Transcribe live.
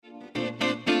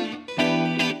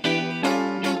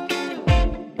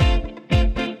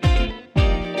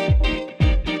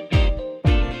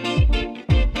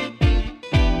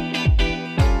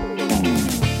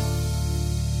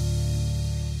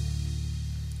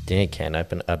Do you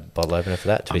need a bottle opener for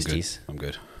that? I'm good. Twisties. I'm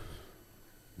good.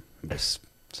 I'm just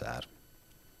sad.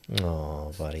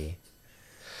 Oh, buddy.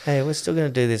 Hey, we're still going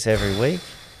to do this every week.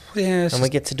 Yeah, And we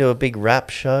get to do a big rap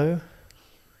show. Do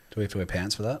we have to wear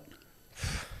pants for that?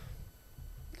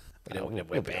 We don't We'll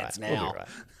wear be pants right. We'll now. be right.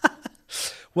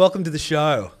 Welcome to the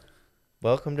show.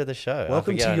 Welcome to the show.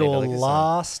 Welcome to your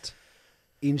last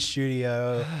in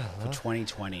studio for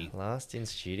 2020. Last in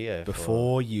studio.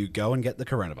 Before you go and get the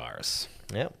coronavirus.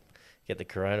 Yep. Get the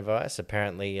coronavirus.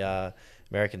 Apparently,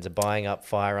 Americans are buying up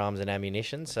firearms and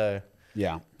ammunition. So,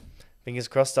 Yeah. fingers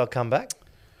crossed I'll come back.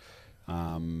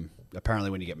 Apparently,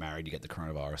 when you get married, you get the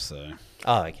coronavirus. So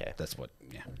Oh, okay. that's what.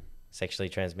 Yeah. Sexually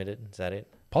transmitted. Is that it?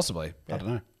 Possibly. Yeah. I don't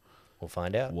know. We'll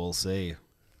find out. We'll see.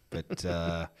 But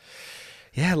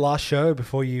yeah, last show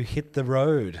before you hit the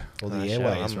road or the Last show.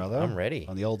 airways, rather. I'm ready.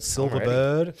 On the old silver ready.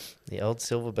 bird. The old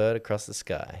silver bird across the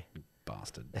sky.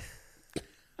 Bastard.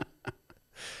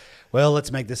 Well,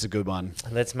 let's make this a good one.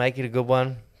 Let's make it a good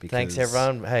one. Thanks, Because-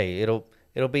 everyone. Hey, it'll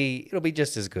be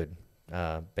just as good,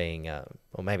 being or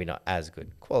maybe not as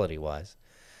good quality wise,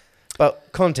 but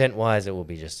content wise, it will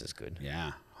be just as good.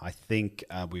 Yeah, I think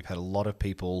we've had a lot of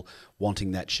people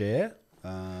wanting that share.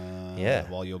 Yeah,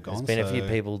 While you're gone, there's been a few so-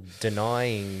 people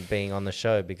denying being on the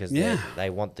show because Yeah. they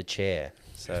want the chair.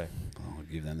 So I'll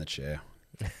give them the chair.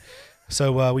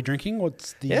 So, are we drinking?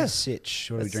 What's the Yeah. sitch?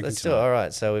 What are we drinking let's do it. tonight? All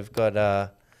right, so we've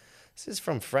got this is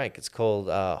from Frank. It's called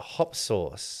Hop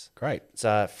Sauce. Great. It's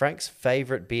Frank's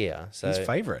favorite beer. So His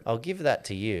favourite. I'll give that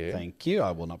to you. Thank you.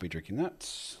 I will not be drinking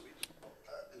that.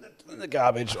 In the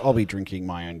garbage. I'll be drinking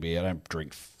my own beer. I don't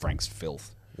drink Frank's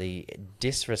filth. The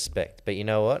disrespect. But you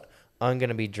know what? I'm going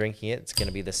to be drinking it. It's going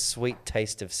to be the sweet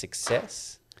taste of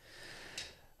success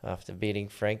after beating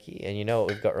Frankie. And you know what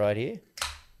we've got right here?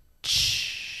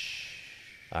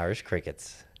 Irish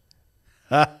crickets.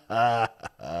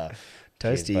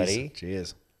 Toasties. buddy.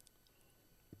 Cheers.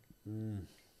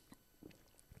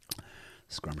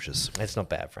 Scrumptious. It's not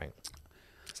bad, Frank.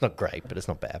 It's not great, but it's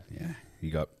not bad. Yeah,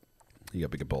 you got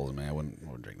bigger balls than me. I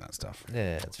wouldn't drink that stuff.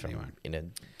 Yeah, it's from Anyway.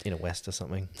 in a West or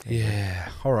something. Yeah.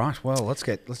 All right. Well, let's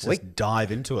just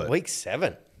dive into it. Week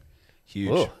 7.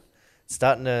 Huge. Ooh.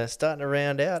 Starting to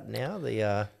round out now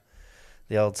the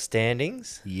old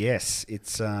standings. Yes,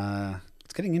 it's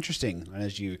getting interesting. And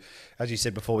as you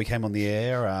said before we came on the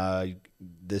air,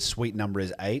 the sweet number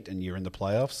is 8, and you're in the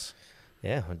playoffs.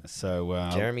 Yeah. So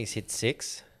Jeremy's hit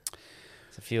 6.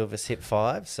 There's a few of us hit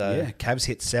 5. So yeah, Cavs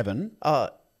hit 7. Oh,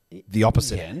 The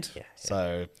opposite yeah, end. yeah.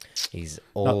 So he's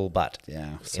all but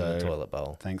yeah. in So the toilet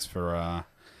bowl. thanks for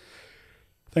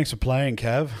playing,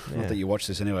 Cav. Yeah. Not that you watch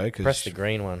this anyway. Cause Press the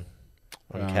green one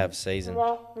on Cavs season.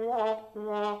 Yeah.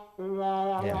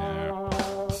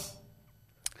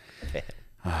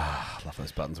 I love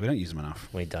those buttons. We don't use them enough.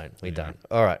 We don't.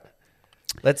 All right.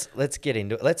 Let's get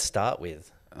into it. Let's start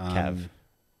with Cav.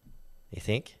 You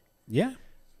think? Yeah.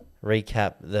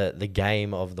 Recap the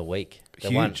game of the week.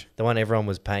 Huge. The one everyone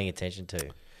was paying attention to.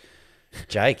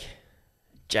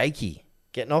 Jakey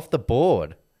getting off the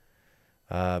board.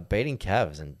 Beating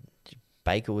Cavs, and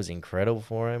Baker was incredible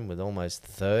for him with almost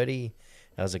 30.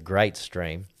 That was a great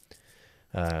stream.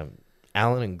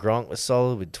 Allen and Gronk were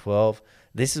solid with 12.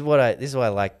 This is what I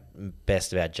like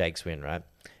best about Jake's win, right?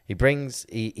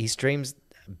 He streams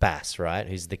Bass, right,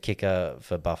 who's the kicker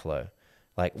for Buffalo.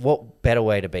 Like, what better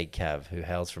way to beat Cav, who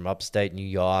hails from upstate New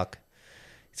York?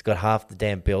 He's got half the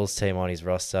damn Bills team on his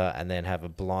roster, and then have a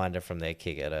blinder from their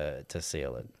kicker to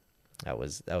seal it. That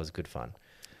was good fun.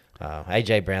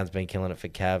 AJ Brown's been killing it for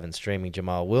Cav, and streaming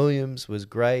Jamal Williams was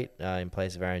great in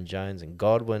place of Aaron Jones, and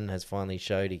Godwin has finally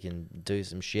showed he can do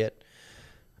some shit,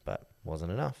 but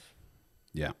wasn't enough.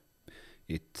 Yeah.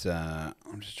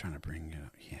 I'm just trying to bring it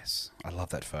up. Yes. I love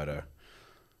that photo.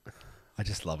 I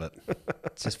just love it.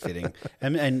 It's just fitting.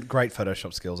 And great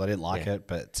Photoshop skills. I didn't like Yeah. it,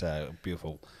 but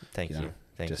beautiful. Thank you.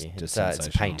 Just It's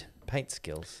sensational. paint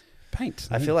skills. Paint.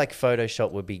 I feel like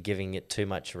Photoshop would be giving it too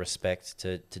much respect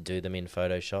to do them in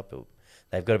Photoshop.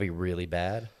 They've got to be really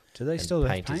bad. Do they and still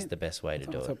have paint paint? is the best way to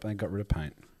do I it. thought they got rid of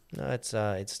paint. No, it's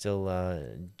still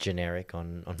generic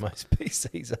on most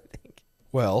PCs, I think.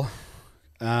 Well,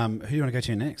 who do you want to go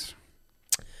to next?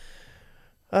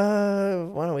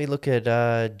 Why don't we look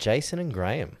at Jason and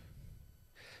Graham?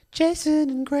 Jason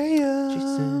and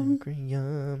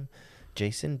Graham.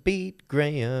 Jason beat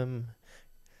Graham.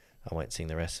 I won't sing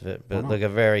the rest of it, but Why not? look, a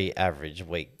very average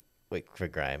week for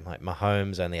Graham. Like,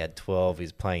 Mahomes only had 12.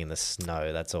 He's playing in the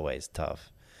snow. That's always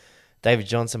tough. David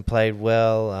Johnson played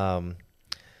well.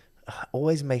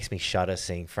 Always makes me shudder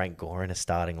seeing Frank Gore in a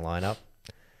starting lineup.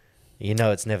 You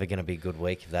know it's never going to be a good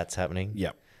week if that's happening.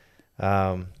 Yep.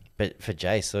 But for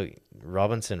Jace, look,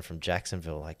 Robinson from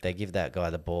Jacksonville, like they give that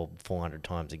guy the ball 400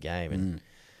 times a game and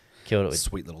killed it with.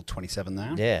 Sweet little 27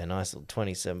 there. Yeah, nice little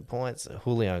 27 points.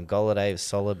 Julio and Golladay was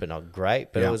solid, but not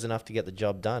great. But Yeah. it was enough to get the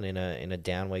job done in a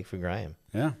down week for Graham.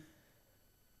 Yeah.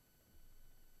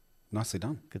 Nicely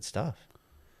done. Good stuff.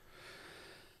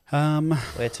 Um,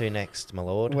 Where to next, my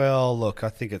lord? well, look, I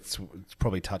think it's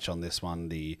probably touch on this one.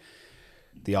 The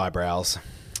eyebrows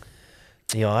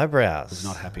The eyebrows. was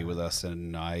not happy with us,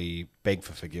 and I beg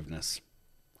for forgiveness.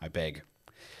 I beg.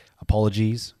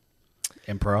 Apologies,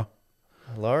 Emperor.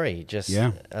 Laurie just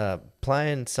Yeah.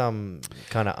 playing some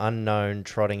kind of unknown,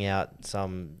 trotting out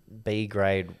some B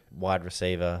grade wide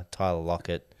receiver, Tyler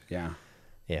Lockett. Yeah.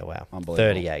 Yeah, wow. Unbelievable.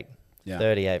 38. Yeah.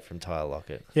 38 from Tyler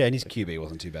Lockett. Yeah, and his QB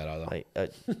wasn't too bad either. Like,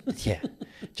 yeah.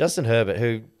 Justin Herbert,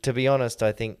 who, to be honest,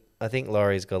 I think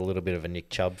Laurie's got a little bit of a Nick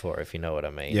Chubb for her, if you know what I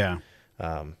mean. Yeah.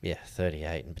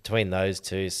 38. And between those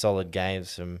two, solid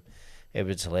games from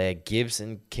Edwards Hilaire.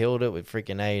 Gibson killed it with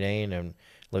freaking 18. And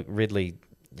look, Ridley,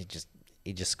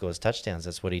 he just scores touchdowns.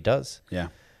 That's what he does. Yeah.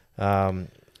 And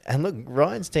look,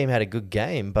 Ryan's team had a good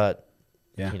game, but,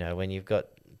 Yeah. you know, when you've got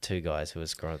two guys who are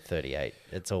scoring 38,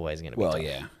 it's always going to be Well, tough.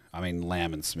 yeah. I mean,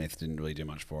 Lamb and Smith didn't really do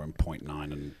much for him.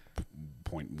 0.9 and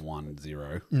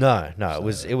 0.10. No,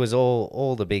 it was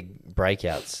all the big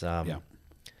breakouts. Yeah.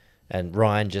 And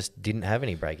Ryan just didn't have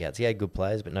any breakouts. He had good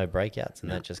players, but no breakouts, and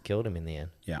that just killed him in the end.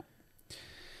 Yeah.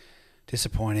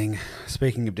 Disappointing.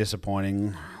 Speaking of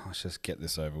disappointing, let's just get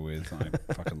this over with.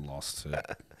 I fucking lost to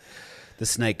the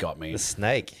snake got me. The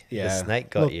snake. Yeah. The snake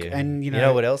got Look, you. and, you you know-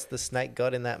 know what else the snake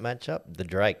got in that matchup? The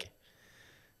Drake.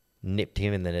 Nipped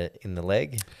him in the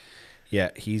leg. Yeah,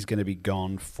 he's going to be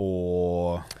gone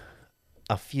for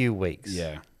A few weeks.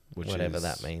 which Whatever is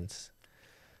that means.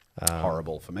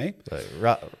 horrible for me. But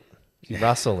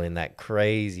Russell in that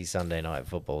crazy Sunday night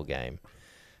football game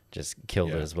just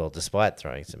killed it as well, despite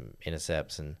throwing some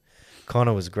intercepts. And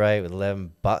Connor was great with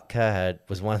 11. Butker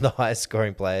was one of the highest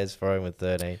scoring players for him with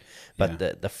 13. But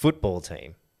the football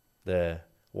team, the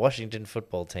Washington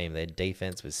football team, their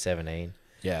defense was 17.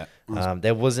 Yeah.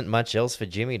 There wasn't much else for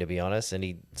Jimmy, to be honest, and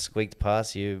he squeaked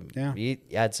past you. Yeah. You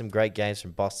had some great games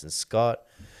from Boston Scott.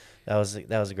 That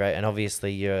was great, and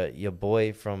obviously your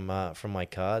boy from my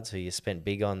cards, who you spent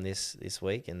big on this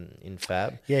week in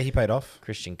Fab. Yeah, he paid off.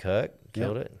 Christian Kirk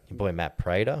killed it. Your boy Matt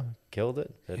Prater killed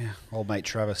it. But Yeah. Old mate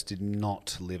Travis did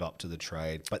not live up to the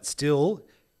trade, but still,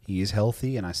 he is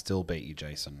healthy, and I still beat you,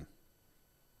 Jason.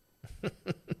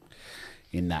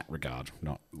 In that regard,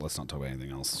 let's not talk about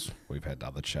anything else. We've had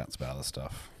other chats about other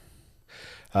stuff.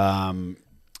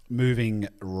 Moving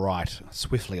right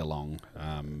swiftly along.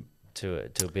 to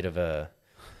a bit of a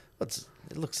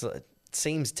it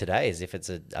seems today as if it's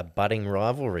a budding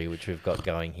rivalry which we've got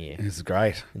going here. It's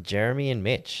great. Jeremy and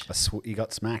Mitch. You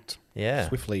got smacked. Yeah.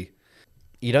 Swiftly.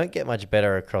 You don't get much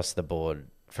better across the board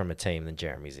from a team than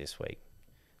Jeremy's this week.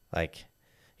 Like,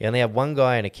 you only have one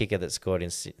guy and a kicker that scored in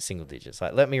single digits.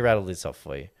 Like, let me rattle this off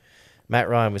for you. Matt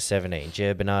Ryan was 17,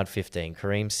 Jared Bernard 15,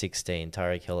 Kareem 16,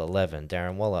 Tyreek Hill 11,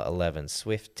 Darren Waller 11,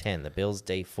 Swift 10, the Bills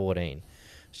D 14.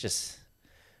 It's just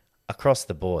across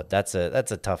the board. That's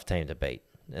a tough team to beat.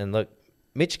 And look,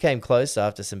 Mitch came close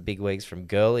after some big weeks from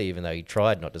Gurley, even though he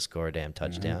tried not to score a damn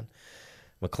touchdown.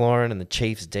 McLaurin and the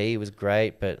Chiefs D was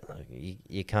great, but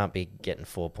you can't be getting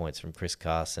 4 points from Chris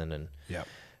Carson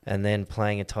and then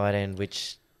playing a tight end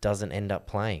which doesn't end up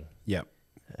playing. Yep.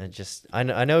 And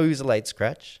I know he was a late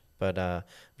scratch, but I'm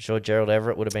sure Gerald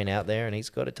Everett would have been out there and he's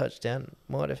got a touchdown.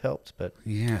 Might have helped, but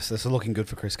Yes, this is looking good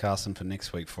for Chris Carson for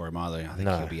next week for him either. I think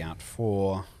No. he'll be out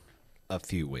for a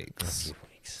few weeks.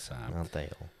 So aren't they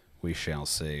all? we shall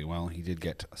see. Well, he did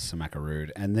get Samakarood.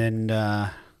 And then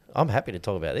I'm happy to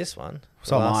talk about this one.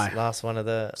 So am I. Last one of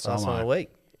the So last am one of I. the week.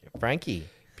 Frankie.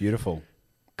 beautiful.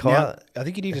 Kyle, Now, I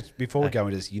think you need to, before we go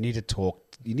into this, you need to tell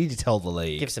the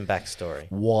league give some backstory.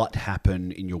 what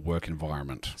happened in your work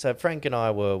environment. So Frank and I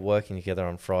were working together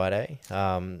on Friday.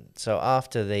 So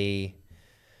after the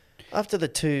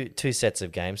two sets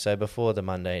of games, so before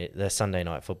the Sunday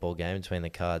night football game between the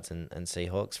Cards and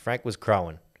Seahawks, Frank was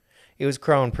crowing. He was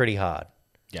crowing pretty hard.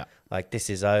 Yeah. Like, this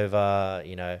is over,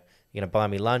 you know, you're going to buy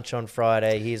me lunch on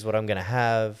Friday. Here's what I'm going to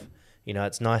have. You know,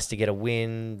 it's nice to get a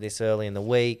win this early in the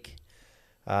week.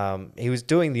 He was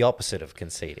doing the opposite of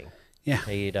conceding. Yeah.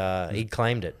 He'd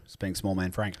claimed it. It's being small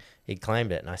man Frank. He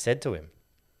claimed it, and I said to him,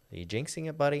 "Are you jinxing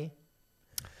it, buddy?"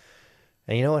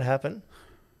 And you know what happened?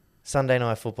 Sunday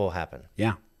night football happened,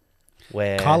 Yeah.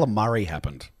 where Kyler Murray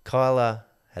happened. Kyler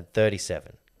had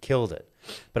 37, killed it.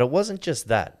 But it wasn't just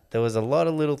that. There was a lot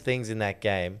of little things in that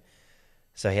game.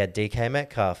 So he had DK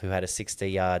Metcalf, who had a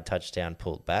 60-yard touchdown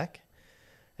pulled back,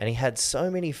 And he had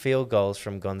so many field goals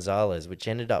from Gonzalez, which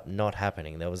ended up not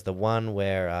happening. There was the one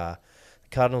where the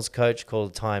Cardinals coach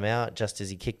called a timeout just as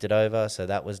he kicked it over, so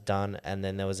that was done. And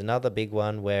then there was another big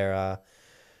one where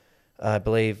I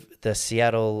believe the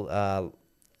Seattle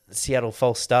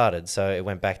false started, so it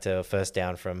went back to a first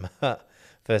down for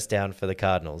the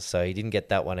Cardinals. So he didn't get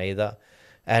that one either.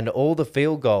 And all the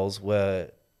field goals were...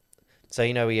 So,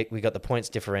 we got the points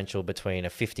differential between a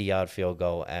 50-yard field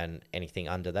goal and anything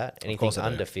under that. Anything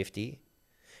under 50.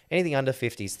 Anything under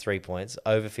 50 is 3 points.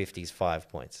 Over 50 is 5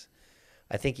 points.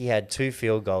 I think he had 2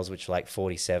 field goals, which were like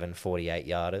 47,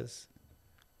 48-yarders.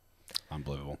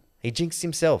 Unbelievable. He jinxed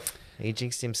himself.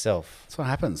 That's what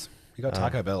happens. He got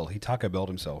Taco Bell. He Taco Bell'd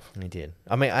himself. He did.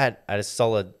 I mean, I had a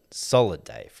solid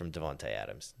day from Devontae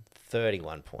Adams.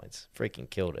 31 points. Freaking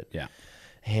killed it. Yeah.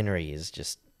 Henry is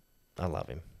just... I love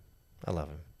him.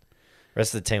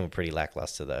 Rest of the team were pretty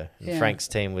lackluster, though. And Frank's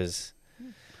team was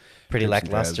pretty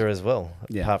lackluster as well,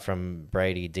 apart from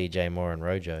Brady, DJ Moore, and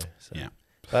Rojo. So. Yeah.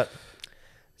 But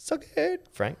it's okay, good,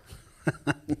 Frank.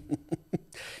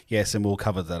 Yes, and we'll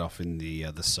cover that off in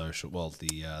the social,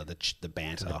 the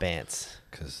banter. The bants.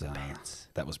 Because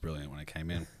that was brilliant when it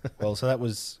came in. Well, so that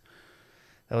was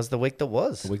the week that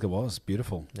was. The week that was.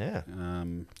 Beautiful. Yeah.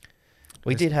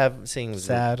 We did have things...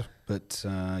 Sad, but,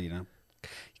 you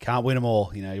can't win them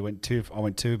all. I went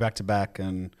two back to back,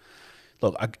 and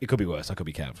look, it could be worse. I could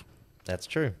be Cav. That's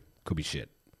true. Could be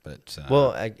shit, but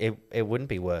it wouldn't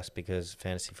be worse because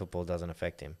fantasy football doesn't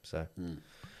affect him. So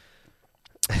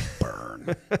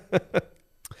burn.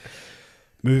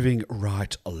 Moving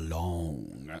right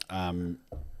along.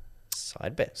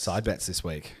 Side bets this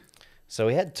week. So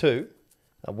we had 2.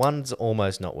 One's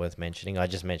almost not worth mentioning. I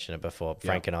just mentioned it before.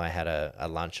 Frank and I had a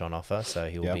lunch on offer, so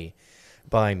he will be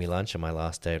buying me lunch on my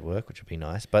last day at work, which would be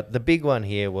nice. But the big one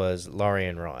here was Laurie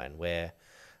and Ryan, where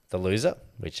the loser,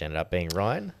 which ended up being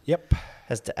Ryan,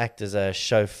 has to act as a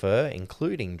chauffeur,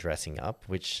 including dressing up,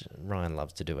 which Ryan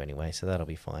loves to do anyway, so that'll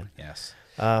be fine. Yes.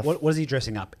 What is he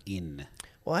dressing up in?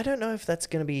 Well, I don't know if that's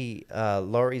going to be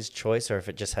Laurie's choice or if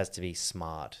it just has to be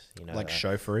smart. Like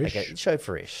chauffeurish? Like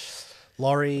chauffeurish.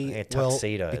 Laurie, a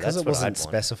tuxedo. Because it wasn't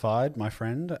specified, my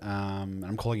friend, and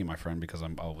I'm calling you my friend because I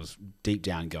was deep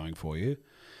down going for you.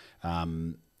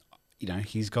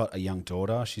 He's got a young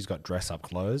daughter. She's got dress-up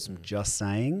clothes. Just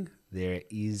saying, there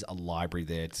is a library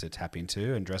there to tap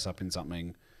into and dress up in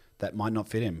something that might not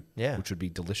fit him, which would be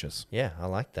delicious. Yeah, I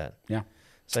like that. Yeah.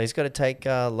 So he's got to take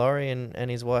Laurie and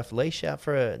his wife Leash out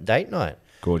for a date night.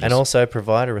 Gorgeous. And also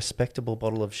provide a respectable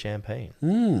bottle of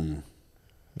champagne.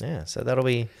 Yeah, so that'll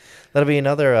be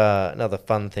another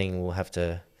fun thing we'll have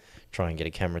to try and get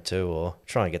a camera to or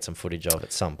try and get some footage of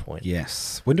at some point.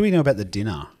 Yes. When do we know about the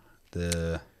dinner?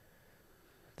 The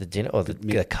dinner or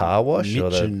the car wash? Mitch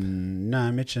and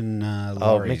Laurie.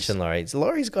 Oh, Mitch and Laurie.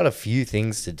 Laurie's got a few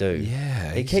things to do.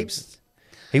 Yeah.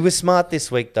 He was smart this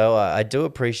week, though. I do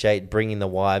appreciate bringing the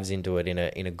wives into it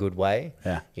in a good way.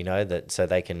 Yeah. That so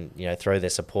they can throw their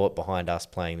support behind us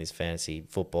playing this fantasy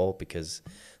football because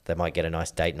they might get a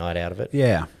nice date night out of it.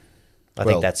 Yeah. I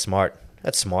think that's smart.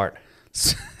 That's smart.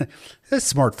 That's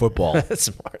smart football. That's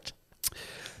smart.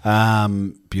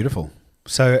 Beautiful.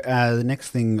 So the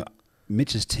next thing,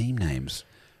 Mitch's team names.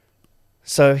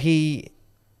 So he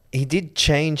did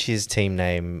change his team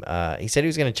name. He said he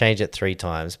was going to change it 3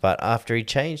 times, but after he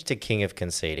changed to King of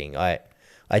Conceding, I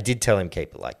did tell him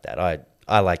keep it like that.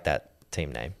 I like that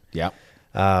team name. Yeah.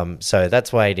 So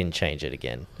that's why he didn't change it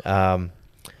again.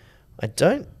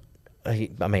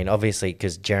 I mean, obviously,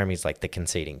 because Jeremy's like the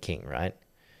conceding king, right?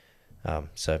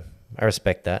 So I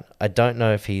respect that. I don't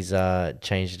know if he's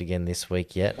changed it again this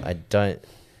week yet. I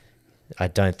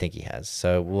don't think he has.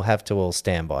 So we'll have to all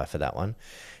stand by for that one.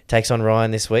 Takes on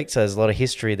Ryan this week, so there's a lot of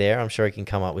history there. I'm sure he can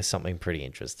come up with something pretty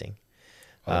interesting.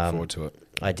 I look forward to it.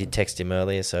 I did text him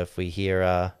earlier, so if we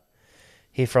hear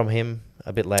from him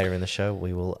a bit later in the show,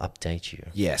 we will update you.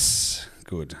 Yes,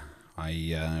 good.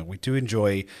 We do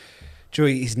enjoy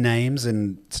his names,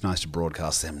 and it's nice to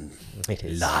broadcast them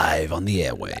live on the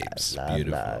airwaves.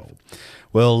 Beautiful. Live.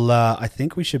 Well, I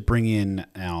think we should bring in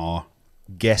our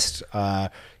guest,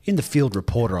 in the field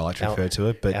reporter, I like to refer to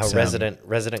it, but our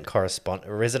resident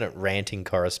correspondent, resident ranting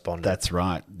correspondent. That's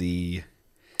right. The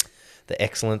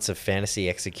excellence of fantasy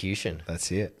execution.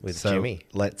 That's it. With Jimmy.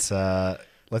 Let's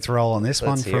roll on this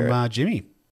one from Jimmy.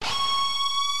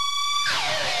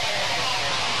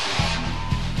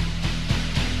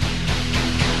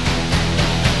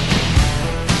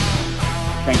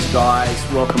 Thanks,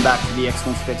 guys. Welcome back to the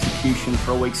Excellence of Execution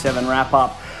for a Week 7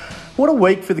 wrap-up. What a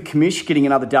week for the commish getting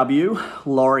another W.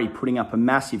 Laurie putting up a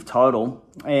massive total.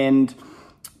 And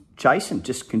Jason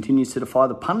just continues to defy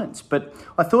the pundits. But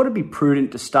I thought it'd be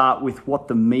prudent to start with what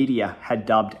the media had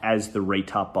dubbed as the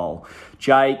Retard Bowl.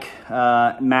 Jake,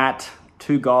 Matt,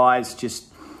 two guys just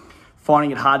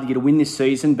finding it hard to get a win this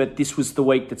season, but this was the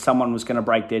week that someone was going to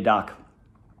break their duck.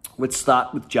 Let's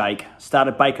start with Jake.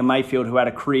 Started Baker Mayfield, who had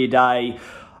a career day.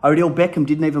 Odell Beckham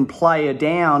didn't even play her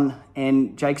down,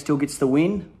 and Jake still gets the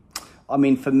win. I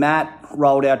mean, for Matt,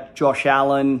 rolled out Josh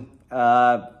Allen.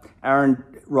 Aaron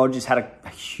Rodgers had a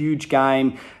huge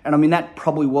game. And I mean, that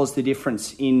probably was the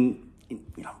difference in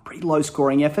pretty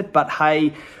low-scoring effort. But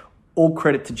hey, all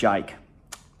credit to Jake.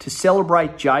 To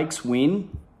celebrate Jake's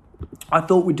win, I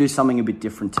thought we'd do something a bit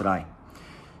different today.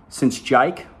 Since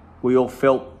Jake, we all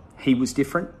felt he was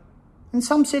different. And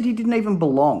some said he didn't even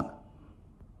belong.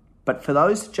 But for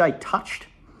those that Jake touched,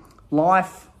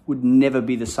 life would never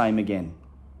be the same again.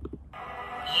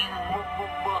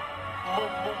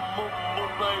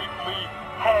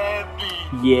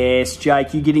 Yes,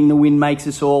 Jake, you getting the win makes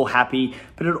us all happy,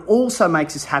 but it also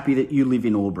makes us happy that you live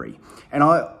in Albury. And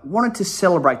I wanted to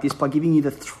celebrate this by giving you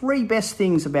the 3 best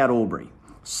things about Albury.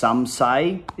 Some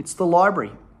say it's the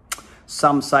library.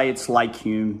 Some say it's Lake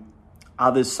Hume.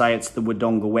 Others say it's the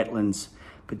Wodonga wetlands.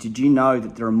 But did you know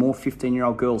that there are more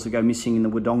 15-year-old girls who go missing in the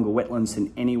Wodonga wetlands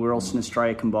than anywhere else in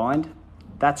Australia combined?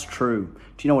 That's true.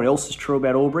 Do you know what else is true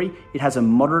about Albury? It has a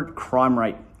moderate crime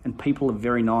rate and people are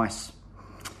very nice.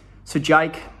 So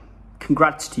Jake,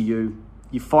 congrats to you.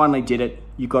 You finally did it.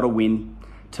 You got a win.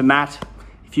 To Matt,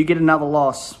 if you get another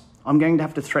loss, I'm going to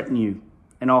have to threaten you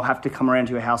and I'll have to come around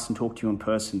to your house and talk to you in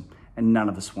person. And none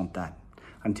of us want that.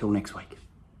 Until next week.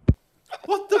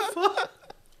 What the fuck?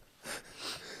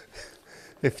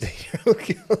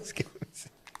 15-year-old girls get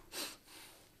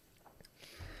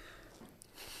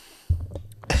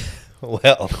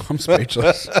Well, I'm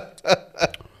speechless.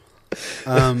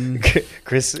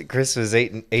 Chris was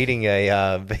eating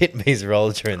a Vietnamese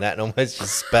roll during that and almost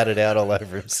just spat it out all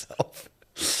over himself.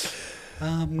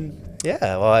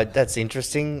 Yeah, well, that's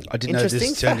interesting. I didn't know this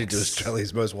facts. turned into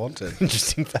Australia's Most Wanted.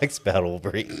 Interesting facts about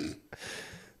Albury.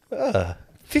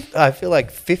 I feel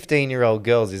like 15-year-old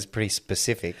girls is pretty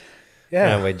specific. Yeah. I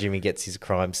don't know where Jimmy gets his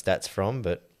crime stats from,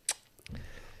 but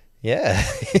yeah,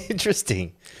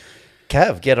 interesting.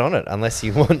 Cav, get on it, unless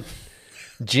you want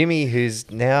Jimmy,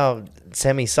 who's now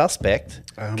semi-suspect,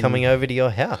 coming over to your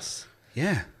house.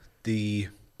 Yeah, the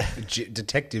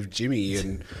Detective Jimmy,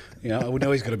 and I would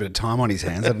know he's got a bit of time on his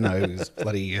hands. I don't know, it was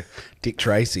bloody Dick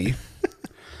Tracy.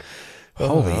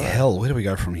 Holy hell, where do we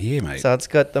go from here, mate? So it's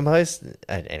got the most...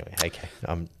 Anyway, okay.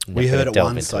 We heard it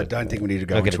once, so I don't think we need to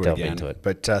go into it again.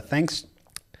 But thanks,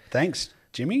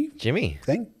 Jimmy. Jimmy.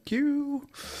 Thank you.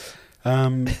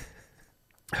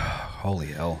 Holy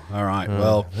hell. All right,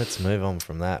 well... Let's move on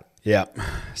from that. Yeah.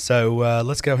 So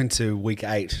let's go into week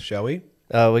 8, shall we?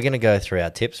 We're going to go through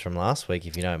our tips from last week,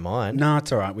 if you don't mind. No,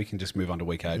 it's all right. We can just move on to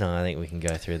week 8. No, I think we can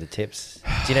go through the tips.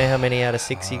 Do you know how many out of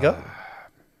 6 you got?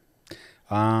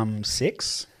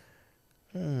 6.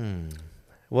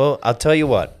 Well, I'll tell you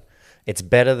what. It's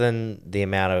better than the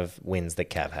amount of wins that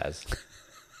Cav has.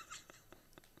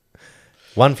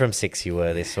 1 from 6 you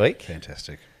were this week.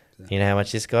 Fantastic. You know how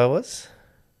much this guy was?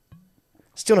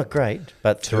 Still not great,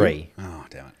 but 3. Oh,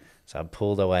 damn it. So I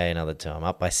pulled away another 2. I'm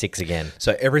up by 6 again.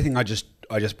 So everything I just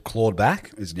clawed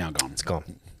back is now gone. It's gone.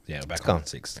 Yeah, we're back It's gone. on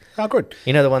 6. Oh, good.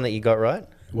 You know the one that you got right?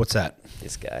 What's that?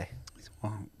 This guy.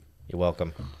 Well, You're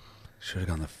welcome. should have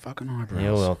gone the fucking eyebrows.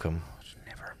 You're welcome.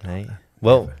 Never. Hey.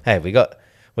 Well, hey,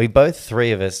 we both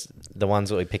 3 of us, the ones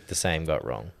that we picked the same, got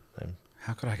wrong.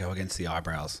 How could I go against the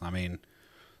eyebrows? I mean,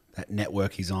 that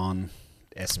network he's on,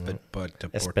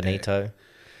 Espinito.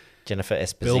 Jennifer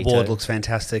Esposito. Billboard looks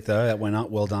fantastic though. That went up.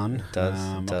 Well done. Does.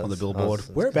 Up on the billboard.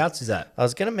 Whereabouts is that? I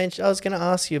was going to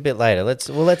ask you a bit later. Let's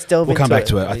delve into it. We'll come back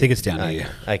to it. I think it's down here.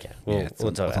 Okay. We'll talk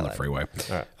it's about on the that. freeway.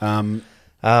 All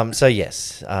right. So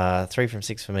yes, 3 from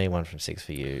 6 for me, 1 from 6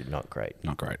 for you. Not great.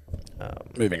 Not great.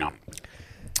 Moving on.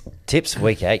 Tips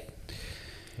week 8.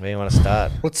 Where do you want to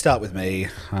start? Let's start with me.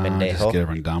 Just get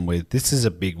everyone done with. This is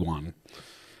a big one.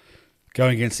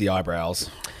 Going against the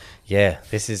eyebrows. Yeah,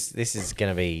 this is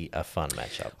going to be a fun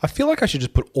matchup. I feel like I should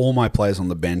just put all my players on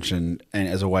the bench and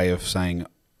as a way of saying,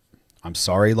 I'm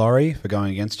sorry, Laurie, for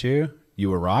going against you.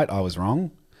 You were right. I was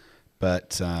wrong.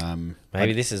 But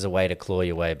maybe this is a way to claw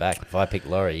your way back. If I pick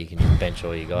Laurie, you can just bench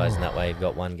all your guys, and that way you've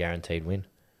got 1 guaranteed win.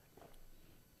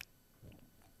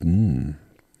 No.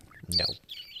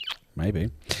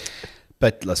 Maybe.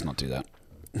 But let's not do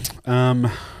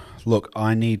that. Look,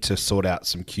 I need to sort out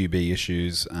some QB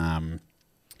issues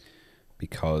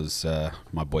because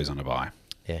my boy's on a bye.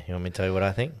 Yeah, you want me to tell you what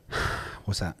I think?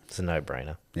 What's that? It's a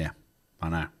no-brainer. Yeah, I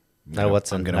know. No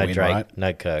Watson, no win, Drake, right?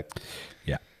 no Kirk.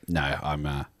 Yeah. No,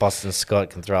 I'm. Boston Scott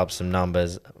can throw up some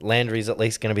numbers. Landry's at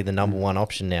least going to be the number one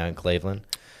option now in Cleveland.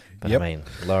 But Yep. I mean,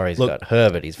 Laurie's Look- got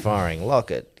Herbert. He's firing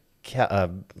Lockett,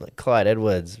 Clyde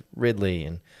Edwards, Ridley,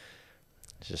 and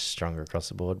just stronger across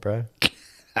the board, bro.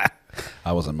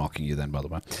 I wasn't mocking you then, by the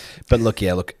way. But look,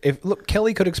 if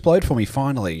Kelly could explode for me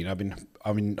finally. You know,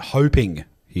 I've been hoping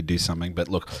he'd do something. But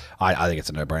look, I think it's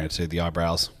a no-brainer too. The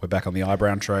eyebrows. We're back on the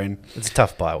eyebrow train. It's a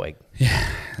tough bye week.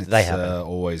 It's, They happen.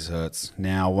 always hurts.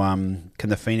 Now, can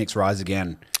the Phoenix rise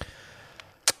again?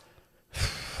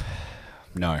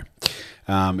 No,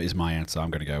 is my answer.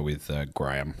 I'm going to go with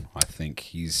Graham. I think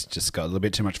he's just got a little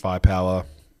bit too much firepower.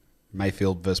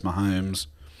 Mayfield versus Mahomes.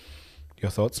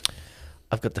 Your thoughts?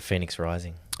 I've got the Phoenix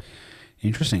rising.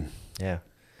 Interesting. Yeah.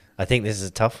 I think this is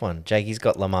a tough one. Jakey's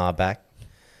got Lamar back.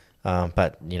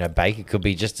 But, you know, Baker could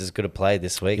be just as good a play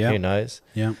this week. Yeah. Who knows?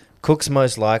 Yeah. Cook's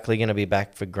most likely going to be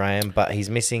back for Graham, but he's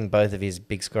missing both of his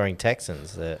big scoring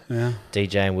Texans, Yeah.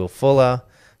 DJ and Will Fuller.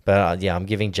 But, I'm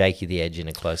giving Jakey the edge in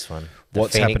a close one. The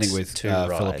What's Phoenix happening with to Philip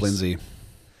rise. Lindsay?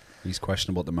 He's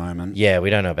questionable at the moment. Yeah, we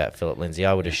don't know about Philip Lindsay.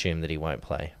 I would assume that he won't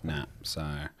play. Nah. So,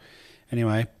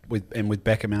 anyway, with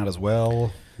Beckham out as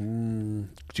well, do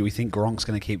we think Gronk's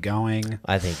going to keep going?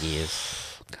 I think he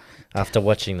is. After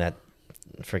watching that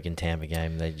freaking Tampa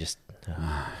game, they just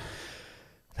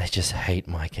hate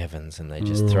Mike Evans, and they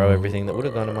just throw everything that would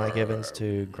have gone to Mike Evans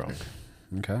to Gronk.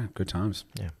 Okay, good times.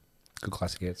 Yeah. Good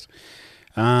classic hits.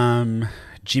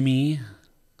 Jimmy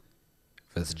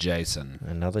versus Jason.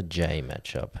 Another J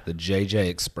matchup. The JJ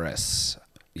Express.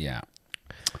 Yeah.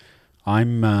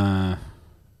 I'm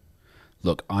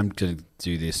look, I'm going to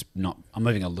do this. I'm not even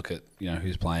going to look at,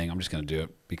 who's playing. I'm just going to do it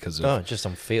because of Just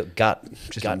on gut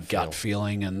gut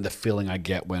feeling and the feeling I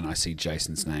get when I see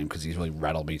Jason's name, because he's really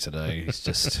rattled me today. He's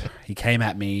just he came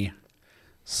at me.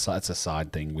 So it's a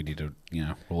side thing we need to,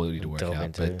 we'll need to work Delve out.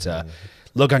 into. But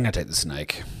look, I'm going to take the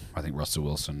snake. I think Russell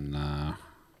Wilson. I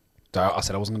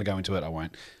said I wasn't going to go into it. I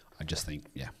won't. I just think,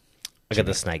 I got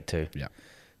the snake too. yeah.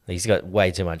 He's got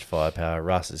way too much firepower.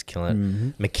 Russ is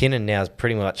killing it. McKinnon now's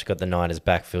pretty much got the Niners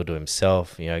backfield to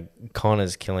himself.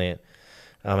 Connor's killing it.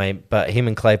 I mean, but him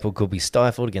and Claypool could be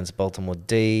stifled against Baltimore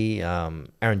D.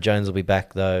 Aaron Jones will be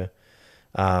back though.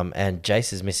 And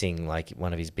Jace is missing like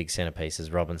one of his big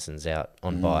centerpieces. Robinson's out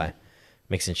on bye.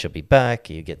 Mixon should be back.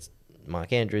 You get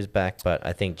Mark Andrews back, but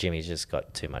I think Jimmy's just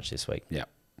got too much this week. Yeah.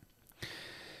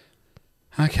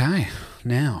 Okay.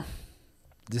 Now,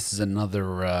 this is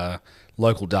another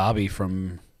local derby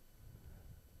from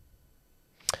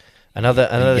Another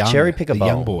cherry picker the bowl.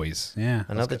 young boys. Yeah.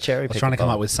 Another cherry I was picker tring to come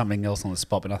bowl. up with something else on the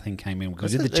spot, but nothing came in.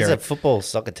 Because There's a football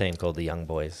soccer team called the Young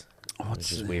Boys,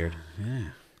 which is weird.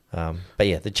 Yeah. But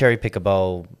yeah, the cherry picker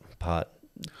bowl part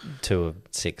 2 of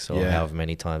 6 or Yeah. however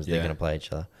many times they're Yeah. going to play each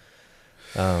other.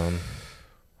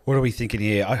 What are we thinking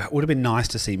here? It would have been nice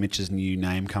to see Mitch's new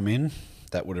name come in.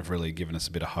 That would have really given us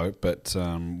a bit of hope. But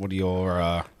what are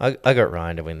your... I got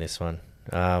Ryan to win this one.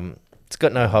 It's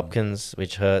got no Hopkins,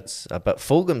 which hurts. But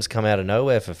Fulgham's come out of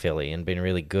nowhere for Philly and been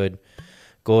really good.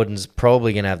 Gordon's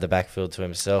probably going to have the backfield to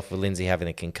himself with Lindsay having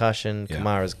a concussion. Yeah.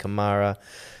 Kamara's Kamara.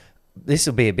 This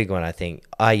will be a big one, I think.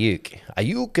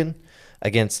 Ayukin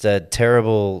against a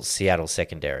terrible Seattle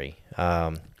secondary.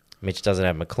 Mitch doesn't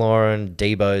have McLaurin.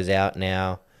 Debo's out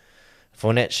now.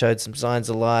 Fournette showed some signs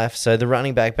of life. So the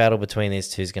running back battle between these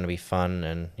two is going to be fun.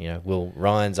 And, will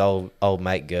Ryan's old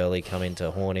mate Gurley come in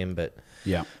to horn him? But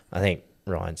Yeah. I think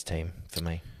Ryan's team for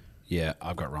me. Yeah,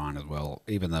 I've got Ryan as well.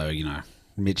 Even though,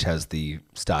 Mitch has the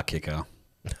star kicker.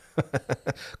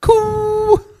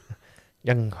 Cool!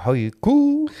 Young Hoyu,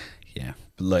 cool. Yeah.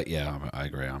 But I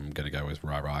agree. I'm going to go with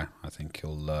Rai. I think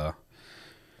he'll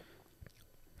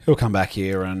come back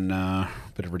here and a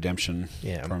bit of redemption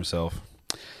for himself.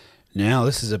 Now,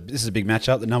 this is a big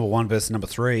matchup. The number 1 versus number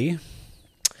 3.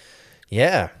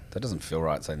 Yeah. That doesn't feel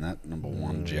right saying that. Number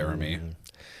 1, Jeremy.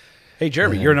 Hey,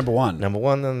 Jeremy, you're number 1. Number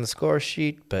 1 on the score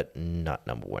sheet, but not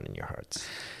number 1 in your hearts.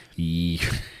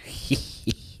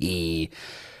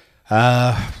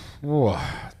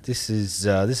 This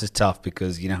is tough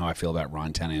because you know how I feel about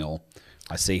Ryan Tannehill.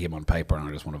 I see him on paper and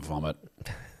I just want to vomit.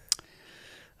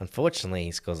 Unfortunately,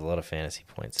 he scores a lot of fantasy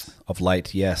points. Of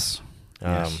late, yes.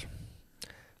 Yes.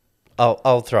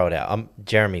 I'll throw it out.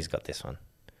 Jeremy's got this one.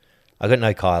 I got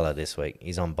no Kyler this week.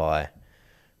 He's on bye.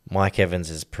 Mike Evans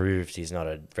has proved he's not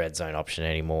a red zone option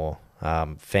anymore.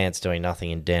 Fant's doing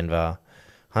nothing in Denver.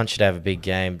 Hunt should have a big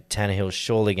game. Tannehill's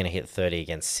surely going to hit 30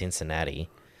 against Cincinnati.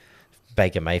 If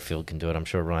Baker Mayfield can do it, I'm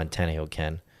sure Ryan Tannehill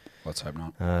can. Let's hope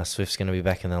not. Swift's going to be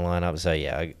back in the lineup. So,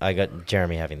 yeah, I got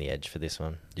Jeremy having the edge for this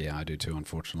one. Yeah, I do too,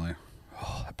 unfortunately.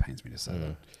 That pains me to say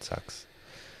that. Sucks.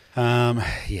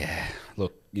 Yeah.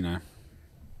 Look,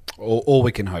 All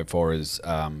we can hope for is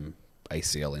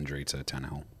ACL injury to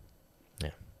Tannehill. Yeah.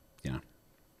 You know.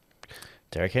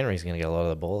 Derrick Henry's going to get a lot of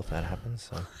the ball if that happens.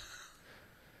 So.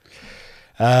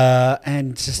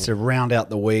 And just to round out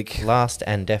the week. Last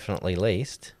and definitely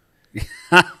least.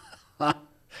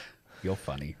 You're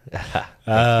funny.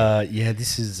 Yeah,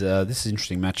 this is an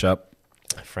interesting matchup.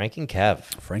 Frank and Cav.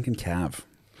 Frank and Cav.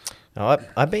 Now,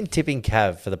 I've been tipping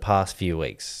Cav for the past few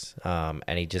weeks,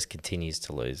 and he just continues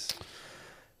to lose.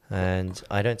 And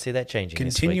I don't see that changing.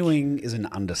 Continuing this week. is an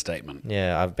understatement.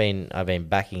 Yeah, I've been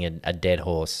backing a dead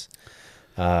horse.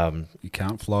 You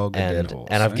can't flog a dead horse.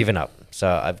 And I've given up. So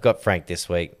I've got Frank this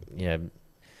week. You know,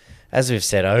 as we've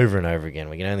said over and over again,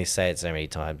 we can only say it so many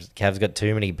times. Cav's got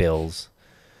too many Bills.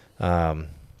 And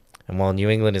while New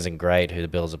England isn't great, who the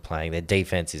Bills are playing, their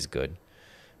defense is good.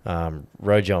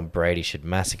 Rojo and Brady should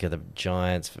massacre the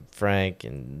Giants for Frank,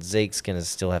 and Zeke's going to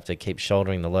still have to keep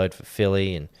shouldering the load for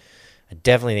Philly. And I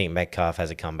definitely think Metcalf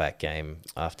has a comeback game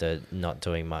after not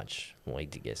doing much. Well, he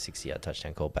did get a 60-yard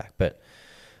touchdown call back, but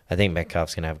I think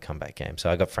Metcalf's going to have a comeback game. So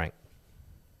I got Frank.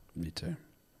 Me too.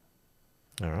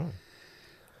 All right.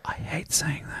 I hate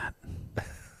saying that.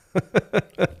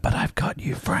 But I've got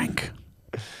you, Frank.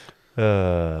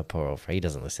 Poor old Frank. He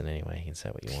doesn't listen anyway. He can say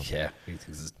what you want. Yeah, he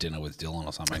thinks it's dinner with Dylan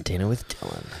or something. Dinner with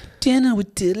Dylan. Dinner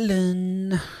with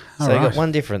Dylan. So I got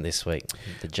one different this week.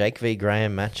 The Jake v.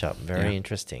 Graham matchup. Very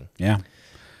interesting. Yeah.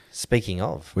 Speaking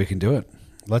of. We can do it.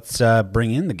 Let's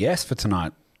bring in the guest for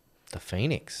tonight. The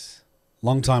Phoenix.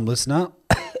 Long-time listener.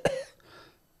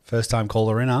 First-time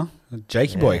caller in,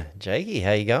 Jakey boy. Jakey,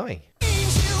 how you going?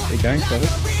 How you going,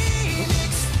 fellas?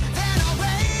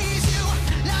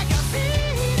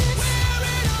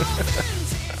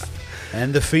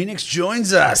 And the Phoenix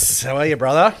joins us. How are you,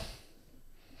 brother?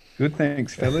 Good,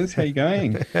 thanks, fellas. How you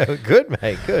going? Good,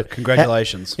 mate. Good.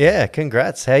 Congratulations. Yeah,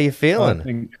 congrats. How you feeling?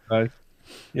 Thanks, guys.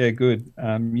 Yeah, good.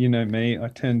 You know me. I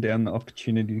turned down the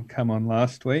opportunity to come on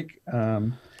last week.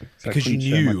 So because I you couldn't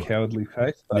show knew. my cowardly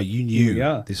face. No, But you here we knew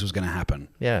are. this was going to happen.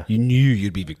 Yeah. You knew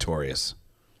you'd be victorious.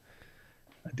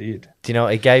 I did. Do you know,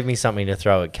 it gave me something to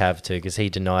throw at Cav too, because he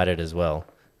denied it as well.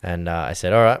 And I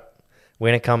said, all right,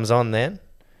 when it comes on then.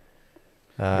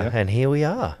 Yep. And here we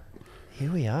are.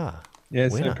 Yeah,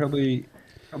 so probably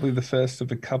the first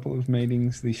of a couple of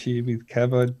meetings this year with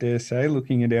Cav, I dare say,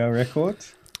 looking at our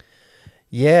records.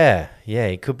 Yeah,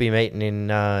 he could be meeting in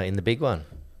the big one.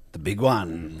 The big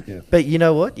one. Yeah. But you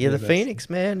know what? You're the that's- Phoenix,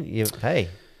 man. You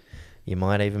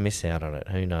might even miss out on it.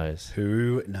 Who knows?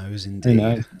 Who knows indeed? Who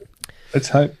knows? Let's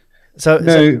hope. So,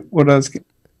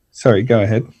 Sorry, go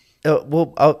ahead.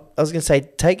 well, I was going to say,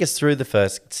 take us through the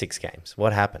first 6 games.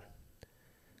 What happened?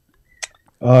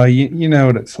 Oh, you know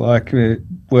what it's like.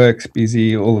 Work's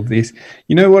busy, all of this.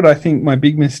 You know what I think my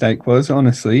big mistake was,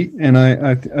 honestly, and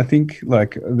I think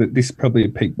like that this is probably a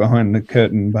peek behind the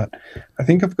curtain, but I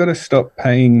think I've got to stop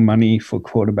paying money for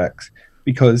quarterbacks,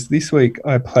 because this week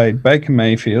I played Baker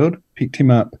Mayfield, picked him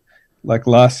up like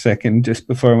last second just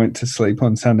before I went to sleep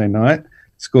on Sunday night,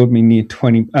 scored me near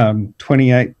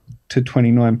 28 to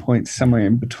 29 points, somewhere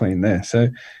in between there. So,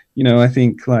 you know, I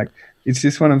think like it's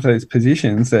just one of those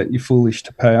positions that you're foolish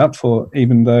to pay up for,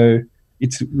 even though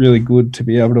it's really good to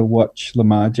be able to watch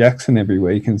Lamar Jackson every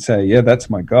week and say, yeah, that's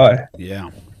my guy. Yeah.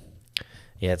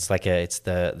 Yeah, it's like it's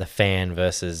the fan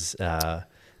versus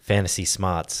fantasy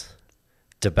smarts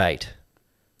debate.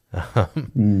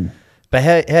 But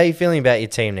how are you feeling about your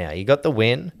team now? You got the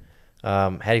win. How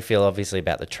do you feel, obviously,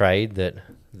 about the trade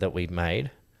that we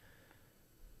made?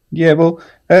 Yeah, well,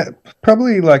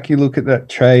 probably like you look at that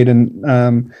trade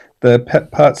and the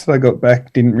parts that I got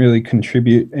back didn't really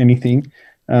contribute anything.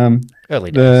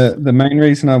 Early days. The main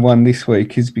reason I won this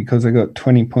week is because I got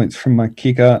 20 points from my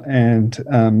kicker and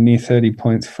near 30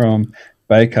 points from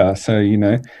Baker. So, you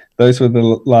know, those were the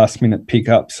last minute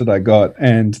pickups that I got,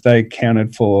 and they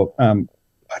counted for,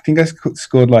 I think I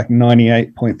scored like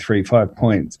 98.35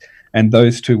 points, and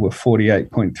those two were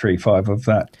 48.35 of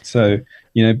that. So,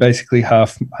 you know, basically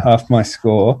half my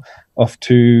score off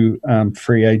 2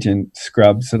 free agent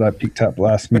scrubs that I picked up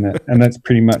last minute, and that's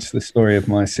pretty much the story of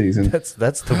my season. That's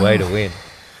the way to win.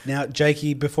 Now,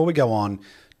 Jakey, before we go on,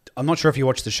 I'm not sure if you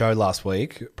watched the show last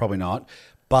week. Probably not.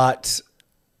 But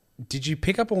did you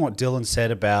pick up on what Dylan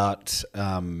said about,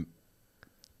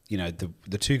 you know,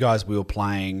 the 2 guys we were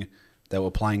playing, that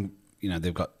were playing, you know,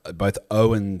 they've got both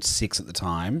 0 and 6 at the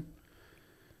time.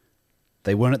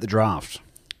 They weren't at the draft.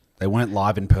 They weren't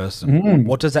live in person.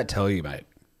 What does that tell you, mate?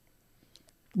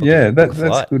 Yeah, that's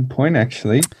a good point,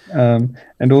 actually.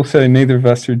 And also, neither of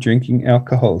us are drinking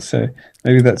alcohol, so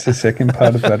maybe that's the second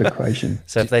part of that equation.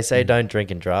 So if they say don't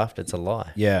drink and draft, it's a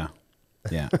lie. Yeah.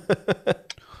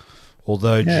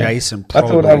 Although Yeah. Jason I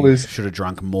thought I probably was- should have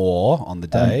drunk more on the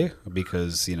day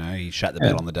because, he shat the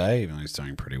bed on the day, even though he's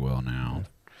doing pretty well now.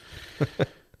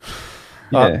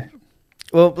 Yeah.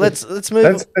 Well, let's move.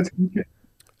 That's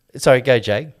Sorry, go,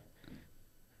 Jake.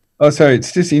 Oh, sorry.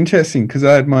 It's just interesting because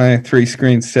I had my 3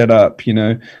 screens set up.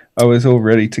 I was all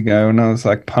ready to go and I was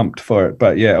like pumped for it.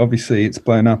 But yeah, obviously it's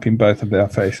blown up in both of our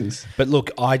faces. But look,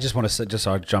 I just want to say, just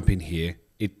so I jump in here,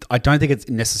 I don't think it's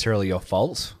necessarily your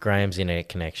fault. Graham's internet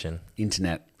connection.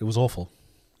 Internet, it was awful.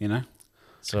 That's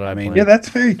what I mean- mean. Yeah, that's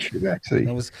very true. Actually,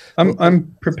 It was.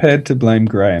 I'm prepared to blame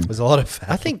Graham. There's a lot of.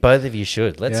 I think both of you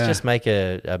should. Let's Yeah. just make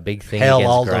a big thing Hell,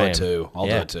 against I'll Graham. do it too. I'll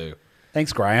do Yeah. it too.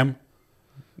 Thanks, Graham.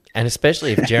 And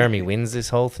especially if Jeremy wins this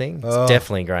whole thing, it's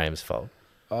definitely Graham's fault.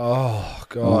 Oh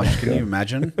gosh, can you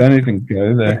imagine? Don't even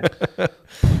go there.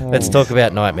 Let's talk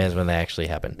about nightmares when they actually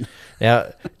happen.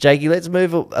 Now, Jakey, let's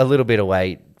move a little bit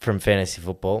away from fantasy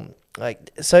football.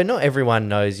 So not everyone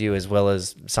knows you as well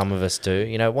as some of us do.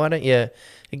 Why don't you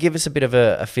give us a bit of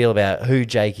a feel about who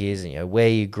Jake is and where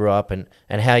you grew up and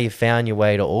how you found your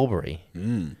way to Albury?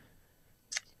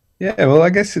 Yeah, well, I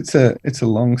guess it's a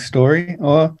long story,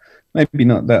 or maybe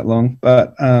not that long,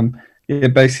 but yeah,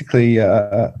 basically,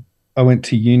 I went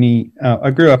to uni.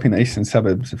 I grew up in the eastern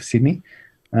suburbs of Sydney,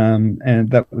 and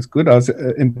that was good. I was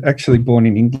actually born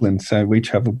in England, so we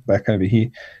travelled back over here.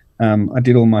 I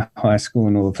did all my high school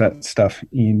and all of that stuff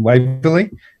in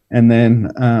Waverley, and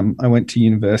then I went to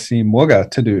university in Wagga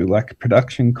to do like a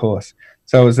production course.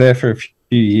 So I was there for a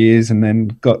few years, and then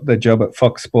got the job at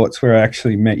Fox Sports where I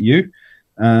actually met you.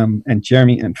 And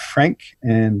Jeremy and Frank,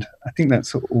 and I think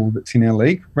that's all that's in our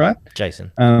league, right?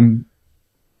 Jason. And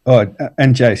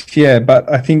Jace, yeah,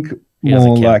 but I think He doesn't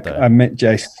more count, like though. I met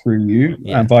Jace through you,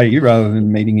 Yeah. by you, rather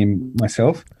than meeting him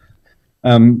myself.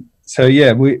 So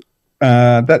yeah,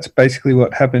 that's basically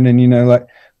what happened, and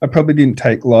I probably didn't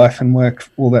take life and work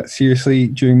all that seriously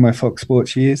during my Fox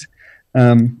Sports years.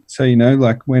 So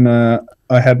like when I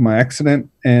had my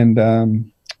accident and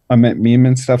I met Mim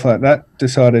and stuff like that,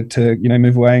 decided to,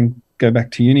 move away and go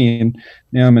back to uni. And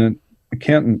now I'm an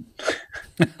accountant.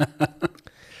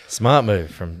 Smart move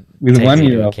from With a tech 1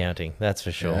 year into off. accounting. That's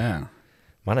for sure. Yeah.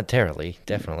 Monetarily,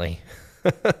 definitely.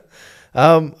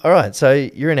 All right. So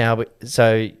you're an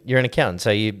accountant.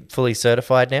 So you're fully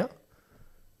certified now?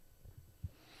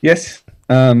 Yes.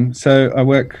 So I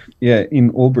work,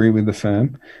 in Albury with the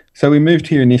firm. So we moved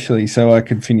here initially so I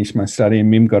could finish my study, and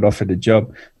Mim got offered a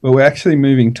job. But we're actually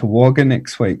moving to Wagga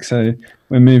next week. So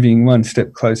we're moving one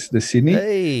step closer to Sydney.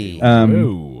 Hey.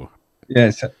 Ooh.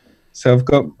 Yeah. So I've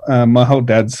got my whole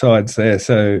dad's side's there,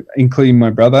 so including my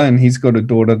brother, and he's got a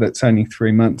daughter that's only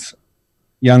 3 months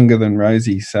younger than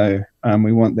Rosie. So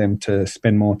we want them to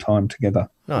spend more time together.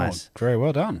 Nice. Oh, very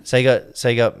well done. So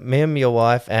you got Mim, your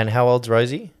wife, and how old's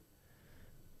Rosie?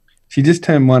 She just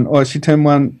turned one. Oh, she turned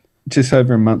one just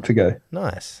over a month ago.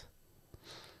 Nice.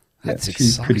 That's Yeah,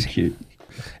 she's pretty exciting. cute.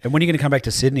 And when are you going to come back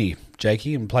to Sydney,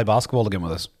 Jakey, and play basketball again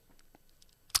with us?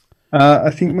 I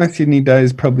think my Sydney day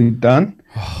is probably done.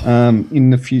 In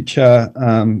the future,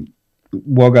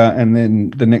 Wagga, and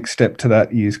then the next step to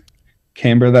that is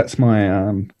Canberra. That's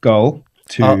my goal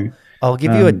to. I'll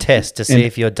give you a test to see and-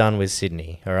 if you're done with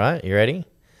Sydney. All right, you ready?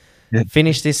 Yeah.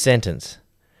 Finish this sentence.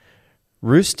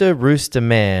 Rooster, rooster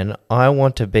man, I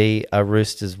want to be a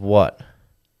rooster's what?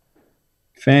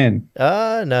 Fan.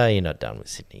 No, you're not done with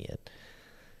Sydney yet.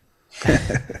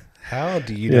 How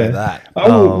do you know that?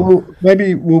 Well,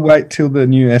 maybe we'll wait till the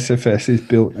new SFS is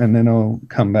built, and then I'll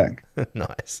come back.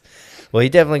 Nice. Well, you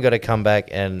definitely got to come back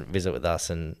and visit with us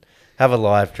and have a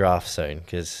live draft soon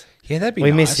because Yeah, that'd be we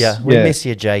nice. miss you. We Yeah. miss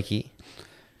you, Jakey.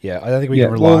 Yeah, I don't think we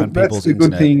can rely well, on that's people's the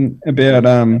good internet. thing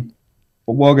about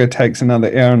Wagga takes another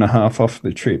hour and a half off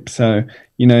the trip. So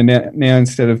now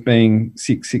instead of being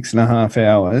 6.5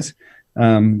 hours,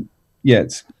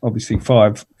 it's obviously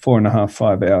 4.5,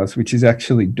 5 hours, which is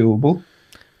actually doable.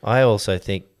 I also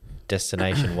think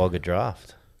destination Wagga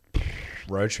draft.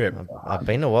 Road trip. I've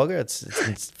been to Wagga. It's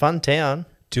a fun town.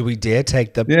 Do we dare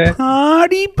take the Yeah.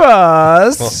 party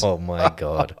bus? Oh my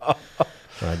god!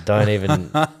 I don't even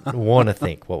want to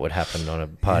think what would happen on a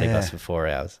party Yeah. bus for 4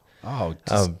 hours. Oh,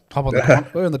 just pop on the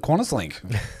we're in the Qantas link.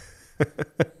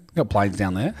 Got planes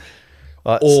down there.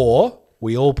 Or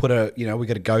we all put we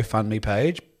got a GoFundMe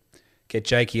page. Get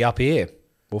Jakey up here.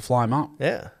 We'll fly him up.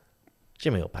 Yeah,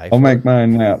 Jimmy will pay. I'll for make my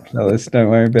own way up, fellas. Don't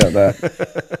worry about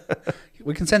that.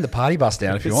 We can send the party bus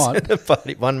down if you want. it.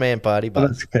 Party, one man party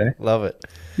bus. That's okay. Love it.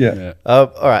 Yeah.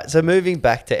 All right. So moving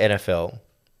back to NFL,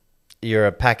 you're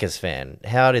a Packers fan.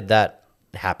 How did that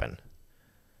happen?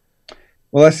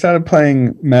 Well, I started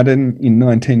playing Madden in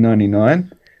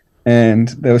 1999, and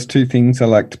there was two things I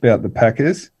liked about the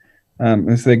Packers.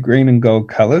 is their green and gold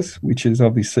colours, which is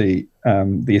obviously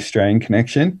the Australian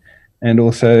connection, and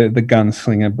also the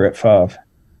gunslinger Brett Favre.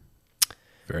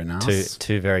 Very nice.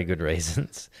 Two very good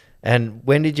reasons. And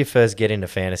when did you first get into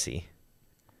fantasy?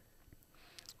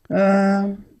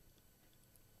 Yeah,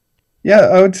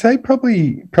 I would say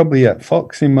probably at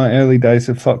Fox. In my early days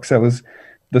of Fox, that was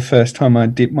the first time I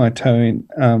dipped my toe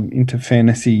into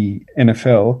fantasy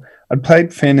NFL. I'd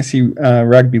played fantasy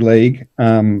rugby league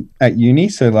at uni,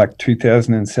 so like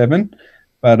 2007,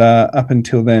 but up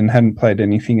until then hadn't played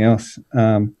anything else.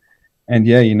 And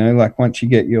yeah, like once you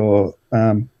get your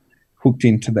hooked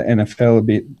into the NFL a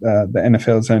bit, the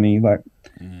NFL's only like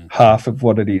half of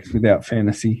what it is without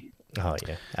fantasy. Oh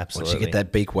yeah, absolutely. Once you get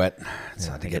that beak wet, it's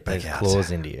hard to get get those back out. claws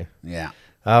into you. Yeah.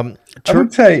 I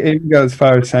would say even go as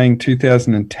far as saying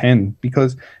 2010,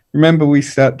 because remember we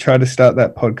tried to start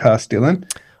that podcast, Dylan.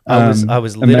 I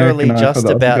was literally American just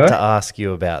Idol about guy. to ask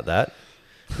you about that.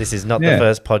 This is not the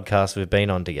first podcast we've been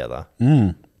on together.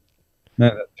 No,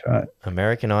 that's right.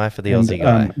 American Eye for the And, Aussie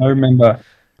guy. I remember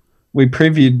we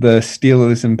previewed the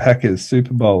Steelers and Packers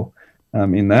Super Bowl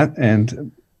in that,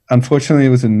 and unfortunately, it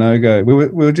was a no-go. We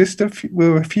were just a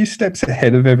few steps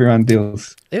ahead of everyone.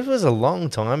 Deals. It was a long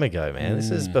time ago, man. This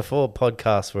is before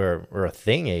podcasts were a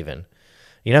thing even.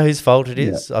 You know whose fault it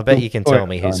is? Yeah. I bet you can Before tell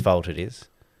me whose time. fault it is.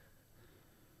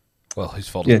 Well, whose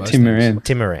fault is Yeah, most Tim things? Moran.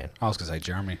 Tim Moran. I was going to say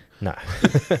Jeremy. No.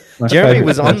 My Jeremy favourite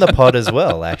was on the person. pod as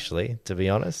well, actually, to be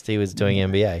honest. He was doing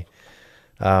NBA.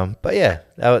 But yeah,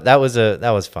 that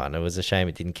was fun. It was a shame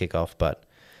it didn't kick off, but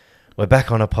we're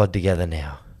back on a pod together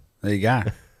now. There you go.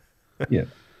 Yeah.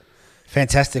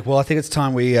 Fantastic. Well, I think it's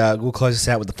time we'll close this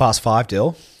out with the Fast Five,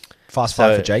 Dill. Fast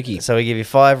Five for Jakey. So we give you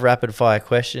 5 rapid fire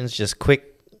questions, just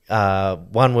quick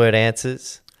 1-word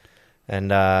answers,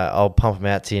 and I'll pump them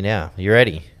out to you now. You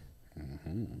ready?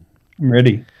 I'm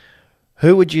ready.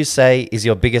 Who would you say is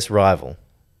your biggest rival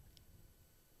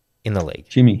in the league?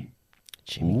 Jimmy.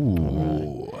 Jimmy.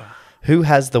 Ooh. Who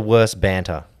has the worst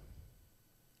banter?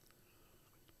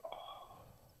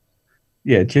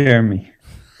 Yeah, Jeremy.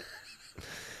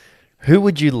 Who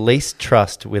would you least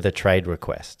trust with a trade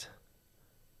request?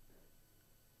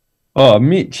 Oh,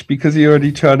 Mitch, because he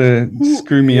already tried to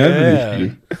screw me over this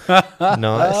year.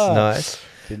 Nice.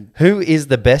 Who is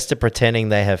the best at pretending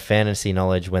they have fantasy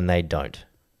knowledge when they don't?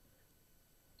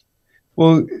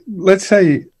 Well, let's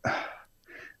say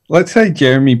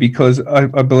Jeremy, because I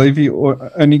believe he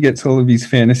only gets all of his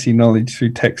fantasy knowledge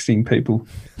through texting people.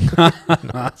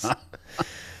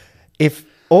 If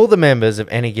all the members of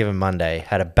Any Given Monday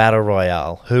had a battle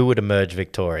royale, who would emerge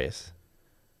victorious?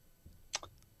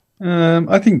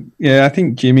 I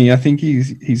think Jimmy. I think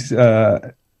he's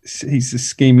a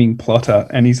scheming plotter,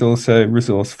 and he's also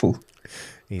resourceful.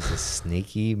 He's a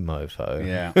sneaky mofo.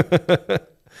 Yeah.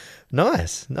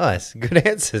 Nice. Good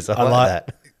answers. I like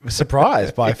that.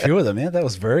 Surprised by a few of them. Yeah, that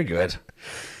was very good.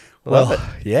 Love Well,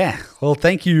 yeah. Well,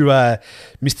 thank you,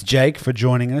 Mr. Jake, for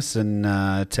joining us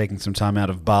and taking some time out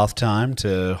of bath time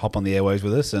to hop on the airwaves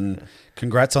with us. And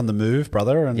congrats on the move,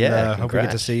 brother. And Yeah, hope we get to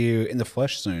congrats. see you in the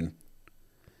flesh soon.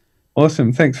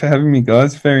 Awesome. Thanks for having me,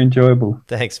 guys. Very enjoyable.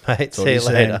 Thanks, mate. Talk See to you you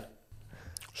soon. later.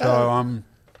 So,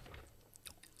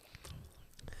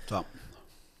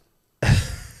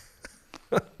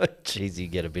 Jeez, you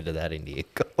get a bit of that into your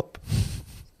gob.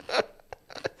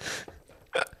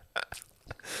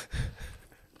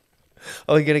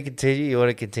 Oh, you gonna continue? You want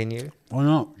to continue? why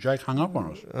not? Jake hung up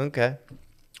on us. Okay.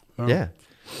 Oh. Yeah,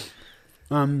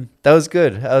 Um, that was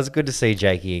good. That was good to see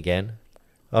Jakey again.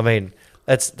 I mean,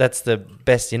 that's the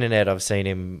best internet I've seen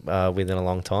him with in a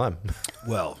long time.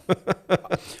 well,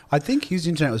 I think his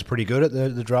internet was pretty good at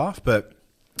the draft, but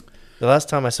The last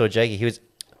time I saw Jakey, he was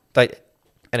like,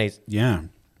 and he's yeah.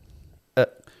 Uh,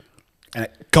 And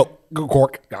go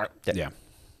cork. Yeah.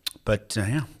 But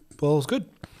yeah, well, it was good.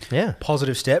 yeah,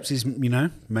 Positive steps. He's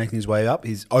making his way up.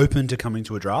 He's open to coming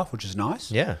to a draft, which is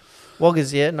nice. yeah. Well,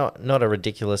 because not a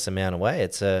ridiculous amount away.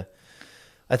 It's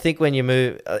I think when you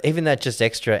move, even that just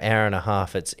extra hour and a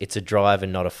half, it's a drive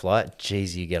and not a flight.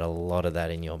 Jeez, you get a lot of that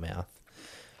in your mouth.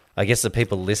 I guess the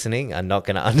people listening are not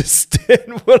going to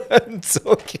understand what I'm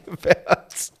talking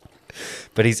about.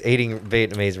 But he's eating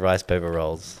Vietnamese rice paper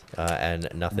rolls and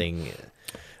nothing.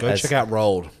 Go check out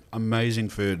Rolled. Amazing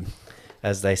food.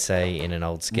 As they say in an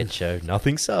old sketch show,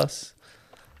 nothing sus.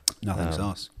 Nothing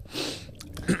sauce.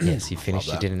 Yes, you finished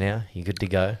your that. dinner now. You good to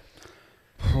go?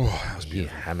 That was You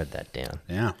beautiful. hammered that down.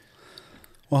 Yeah.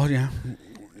 Well, yeah.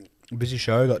 Busy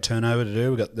show. Got turnover to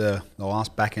do. We got the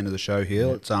last back end of the show here.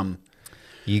 Let's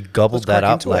You gobbled Let's that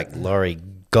crack up into like it. Laurie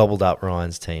gobbled up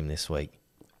Ryan's team this week.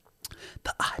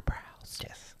 the eyebrows.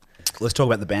 Yes. Let's talk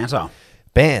about the banter.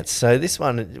 Bants. So this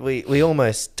one, we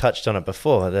almost touched on it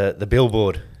before, the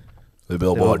billboard. The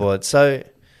billboard. So,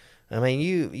 I mean,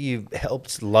 you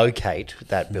helped locate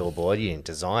that billboard. You didn't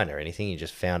design or anything. You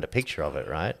just found a picture of it,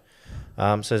 right?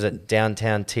 So is it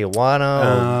downtown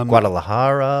Tijuana or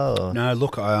Guadalajara? Or? No,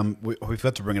 look, we've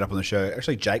got to bring it up on the show.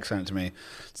 Actually, Jake sent it to me.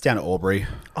 It's down at Albury.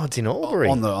 Oh, it's in Albury.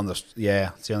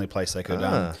 Yeah, it's the only place they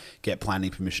could get planning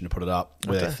permission to put it up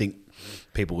where they think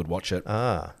people would watch it.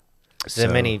 Is there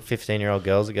many 15-year-old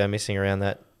girls that go missing around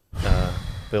that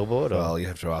billboard? Well, you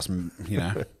have to ask them,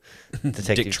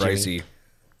 Detective Dick Tracy. Jimmy.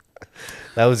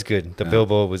 That was good. The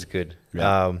billboard was good.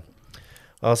 Yeah.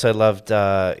 I also loved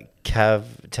Cav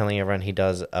telling everyone he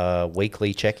does a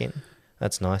weekly check-in.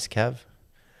 That's nice, Cav.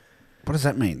 What does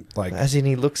that mean? Like, as in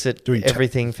he looks at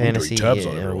everything fantasy tabs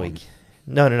on in a everyone. week.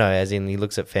 No. As in he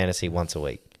looks at fantasy once a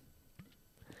week.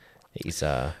 He's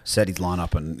set his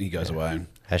lineup and he goes away.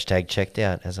 Hashtag checked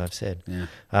out, as I've said.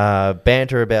 Yeah.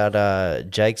 Banter about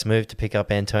Jake's move to pick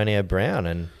up Antonio Brown,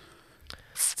 and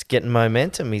it's getting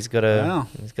momentum. He's got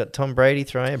Tom Brady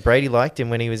throwing. Brady liked him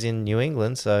when he was in New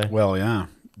England. So well, yeah.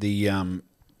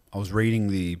 I was reading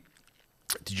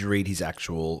Did you read his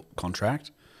actual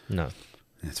contract? No.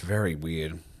 It's very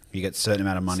weird. You get a certain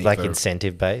amount of money. It's like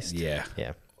incentive based. Yeah.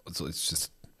 Yeah. It's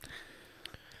just.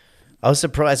 I was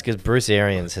surprised because Bruce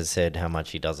Arians has said how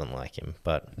much he doesn't like him,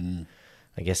 but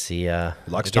I guess he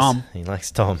likes Tom. He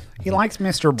likes Tom. He likes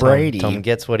Mr. Brady. Tom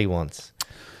gets what he wants.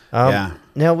 Yeah.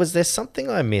 Now, was there something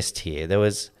I missed here?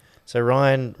 So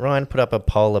Ryan put up a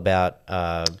poll about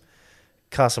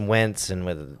Carson Wentz and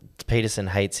whether Peterson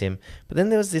hates him, but then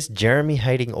there was this Jeremy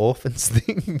hating orphans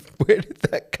thing. Where did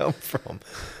that come from?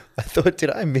 I thought,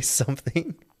 did I miss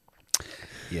something?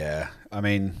 Yeah, I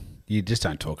mean, you just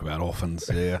don't talk about orphans,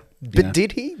 yeah. But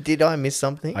did he? Did I miss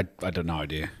something? I don't know,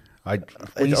 idea.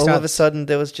 All of a sudden,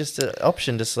 there was just an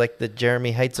option to select that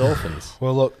Jeremy hates orphans.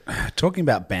 Well, look, talking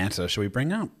about banter, shall we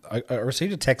bring up? I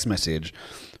received a text message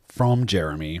from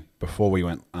Jeremy before we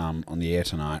went on the air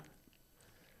tonight,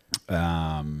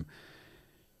 and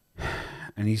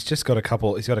he's just got a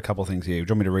couple. He's got a couple of things here. Do you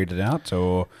want me to read it out,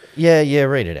 or? Yeah,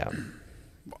 read it out.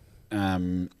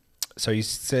 So he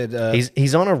said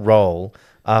he's on a roll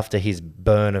after his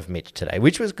burn of Mitch today,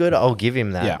 which was good. I'll give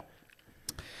him that. Yeah.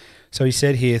 So he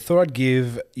said here, thought I'd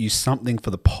give you something for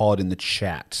the pod in the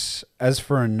chat. As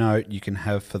for a note you can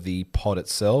have for the pod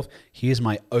itself, here's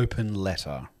my open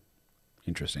letter.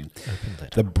 Interesting. Open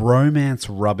letter. The bromance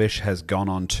rubbish has gone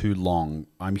on too long.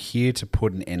 I'm here to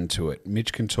put an end to it.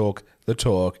 Mitch can talk the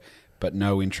talk, but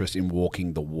no interest in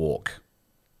walking the walk.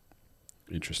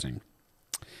 Interesting.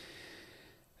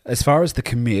 As far as the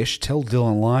commish, tell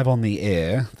Dylan live on the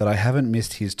air that I haven't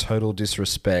missed his total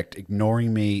disrespect,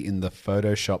 ignoring me in the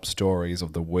Photoshop stories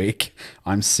of the week.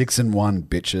 I'm 6-1,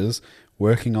 bitches,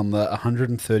 working on the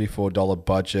 $134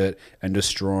 budget and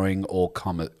destroying all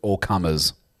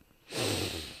comers.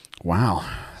 Wow,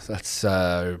 that's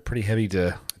pretty heavy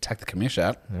to attack the commish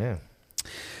at. Yeah.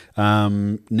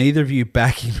 Neither of you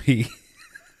backing me.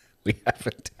 We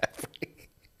haven't, have we?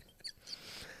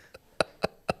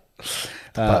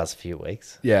 The past few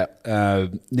weeks. Yeah.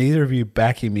 Neither of you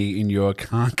backing me in your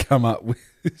can't come up with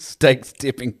stakes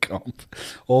tipping comp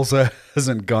also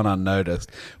hasn't gone unnoticed.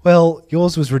 Well,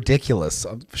 yours was ridiculous.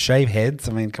 Shave heads.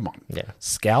 I mean, come on. Yeah.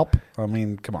 Scalp. I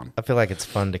mean, come on. I feel like it's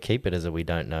fun to keep it as a we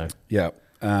don't know. Yeah.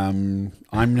 I'm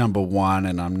number one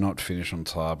and I'm not finished on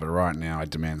top, but right now I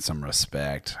demand some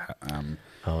respect.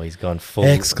 He's gone full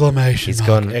Exclamation He's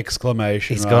mark, gone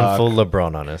exclamation He's mark. gone full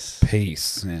LeBron on us.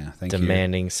 Peace. Yeah, thank you.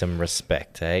 Demanding some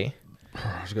respect, eh?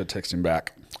 I just got to text him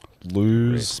back.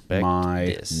 Lose Respect my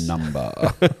this.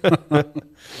 number.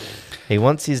 He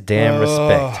wants his damn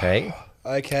respect, hey?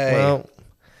 Okay. Well,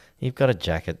 you've got a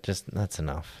jacket. That's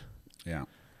enough. Yeah.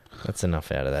 That's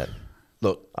enough out of that.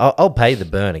 Look, I'll pay the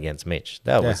burn against Mitch.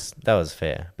 That was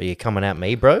fair. But you're coming at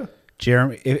me, bro?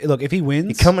 Jeremy, if he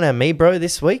wins... You're coming at me, bro,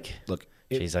 this week? Look...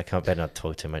 Jeez, I better not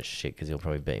talk too much shit because he'll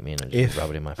probably beat me and just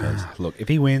rub it in my face. Look, if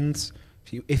he wins...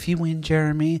 If you win,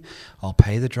 Jeremy, I'll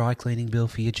pay the dry cleaning bill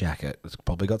for your jacket. It's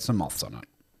probably got some moths on it.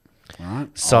 All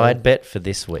right? Side bet for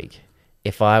this week.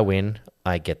 If I win,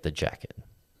 I get the jacket.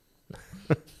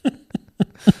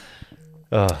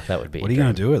 Oh, that would be... What are you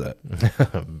going to do with it?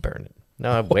 Burn it.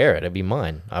 No, I'd wear it. It'd be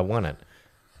mine. I want it.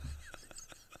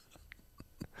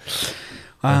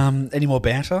 Any more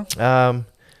banter?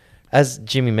 As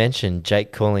Jimmy mentioned,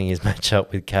 Jake calling his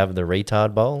matchup with Cav the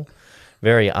retard bowl.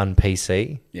 Very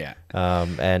un-PC. Yeah.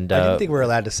 And I didn't think we were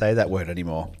allowed to say that word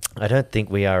anymore. I don't think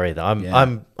we are either.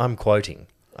 I'm quoting.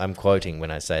 I'm quoting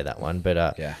when I say that one.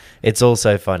 But it's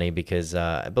also funny because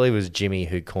I believe it was Jimmy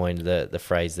who coined the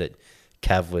phrase that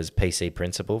Cav was PC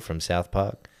principal from South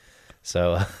Park.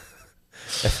 So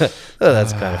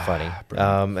that's kind of funny.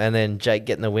 And then Jake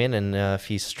getting the win and a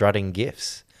few strutting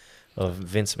gifs of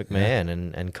Vince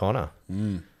McMahon and Connor,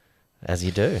 as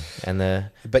you do.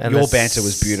 But your banter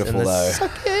was beautiful, though.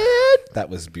 That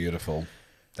was beautiful.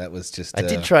 That was just. I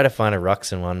did try to find a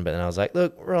Ruxin one, but then I was like,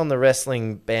 look, we're on the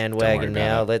wrestling bandwagon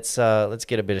now. Let's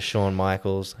get a bit of Shawn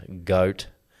Michaels, GOAT,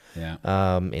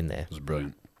 in there. It was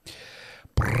brilliant.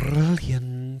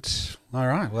 Brilliant. All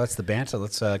right. Well, that's the banter.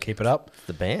 Let's keep it up.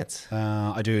 The bants.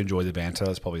 I do enjoy the banter.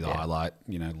 That's probably the highlight.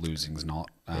 Losing's not.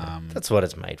 That's what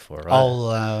it's made for, right?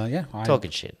 I'll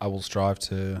talking shit. I will strive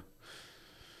to.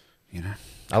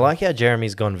 I like how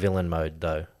Jeremy's gone villain mode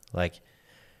though. Like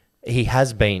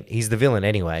he's the villain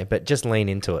anyway, but just lean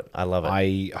into it. I love it.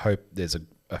 I hope there's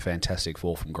a fantastic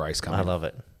fall from grace coming. I love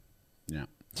it. Yeah.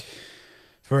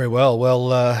 Very well. Well,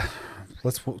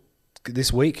 let's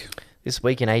this week. This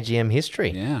week in AGM history.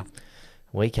 Yeah.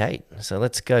 Week 8. So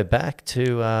let's go back to.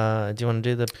 Do you want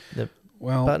to do the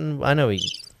button? I know we.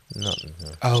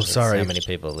 Sorry. So many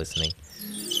people are listening.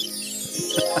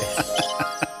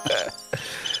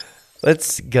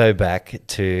 Let's go back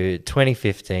to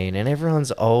 2015 and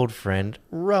everyone's old friend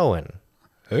Rowan.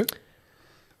 Who?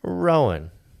 Rowan.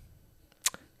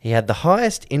 He had the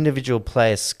highest individual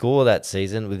player score that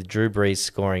season, with Drew Brees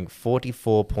scoring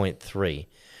 44.3.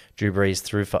 Drew Brees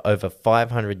threw for over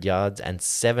 500 yards and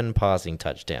 7 passing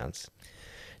touchdowns.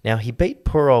 Now, he beat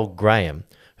poor old Graham,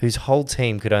 whose whole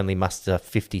team could only muster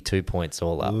 52 points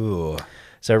all up. Ooh.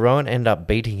 So Rowan ended up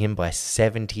beating him by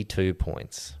 72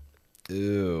 points.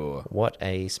 Ew. What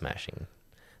a smashing.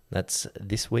 That's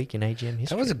this week in AGM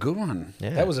history. That was a good one.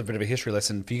 Yeah. That was a bit of a history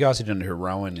lesson. For you guys who don't know who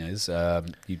Rowan is,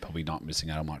 you're probably not missing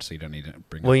out on much, so you don't need to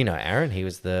bring Well, Aaron, he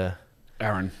was the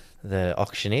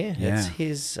auctioneer. Yeah. It's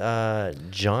his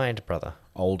giant brother.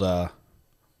 Older,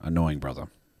 annoying brother.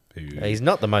 He's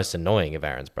not the most annoying of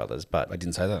Aaron's brothers, but... I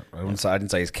didn't say that. I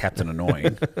didn't say he's Captain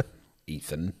Annoying.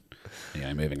 Ethan.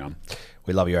 Yeah, moving on.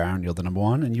 We love you, Aaron. You're the number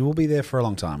one, and you will be there for a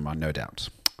long time, no doubt.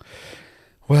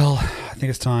 Well, I think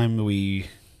it's time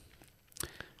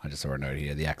I just saw a note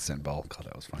here, the accent bowl. God,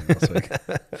 that was funny last week.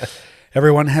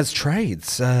 Everyone has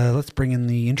trades. Let's bring in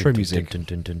the intro music.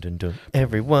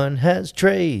 Everyone has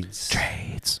trades.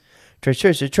 Trades.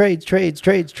 Trades.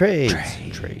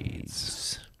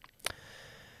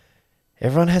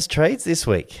 Everyone has trades this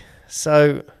week.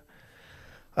 So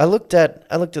I looked at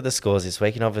the scores this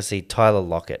week, and obviously Tyler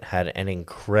Lockett had an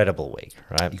incredible week,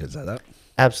 right? You could say that.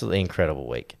 Absolutely incredible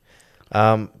week.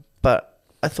 But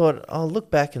I thought I'll look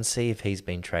back and see if he's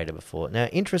been traded before. Now,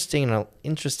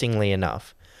 interestingly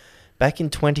enough, back in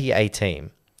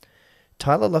 2018,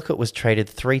 Tyler Lockett was traded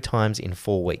 3 times in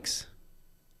 4 weeks.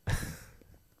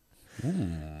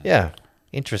 Yeah,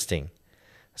 interesting.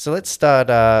 So let's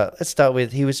start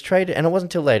with, he was traded, and it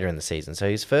wasn't until later in the season. So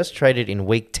he was first traded in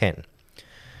week 10.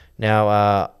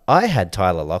 Now, I had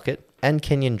Tyler Lockett and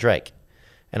Kenyon Drake,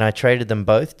 and I traded them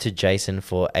both to Jason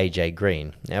for AJ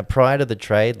Green. Now, prior to the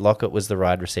trade, Lockett was the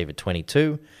wide receiver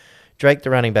 22, Drake the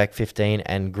running back 15,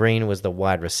 and Green was the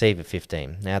wide receiver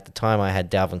 15. Now, at the time, I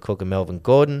had Dalvin Cook and Melvin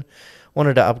Gordon.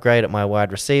 Wanted to upgrade at my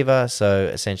wide receiver, so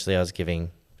essentially I was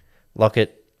giving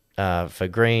Lockett for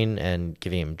Green and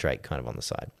giving him Drake kind of on the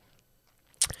side.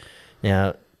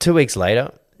 Now, 2 weeks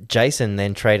later, Jason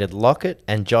then traded Lockett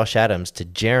and Josh Adams to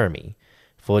Jeremy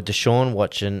for Deshaun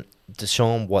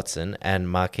Watson and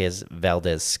Marquez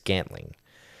Valdez-Scantling.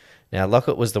 Now,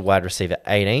 Lockett was the wide receiver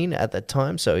 18 at the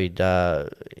time, so he'd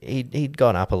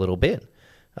gone up a little bit.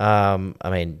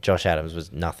 Josh Adams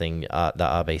was nothing, the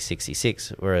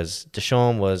RB66, whereas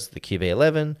Deshaun was the QB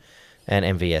 11,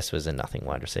 and MVS was a nothing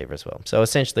wide receiver as well. So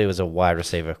essentially, it was a wide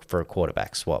receiver for a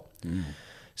quarterback swap.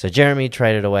 So Jeremy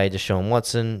traded away Deshaun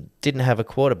Watson, didn't have a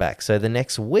quarterback. So the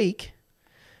next week,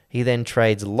 he then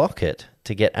trades Lockett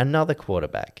to get another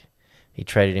quarterback. He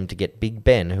traded him to get Big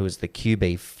Ben, who was the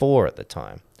QB4 at the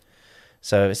time.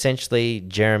 So essentially,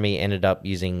 Jeremy ended up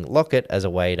using Lockett as a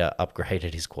way to upgrade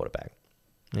at his quarterback.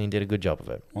 And he did a good job of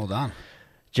it. Well done.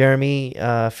 Jeremy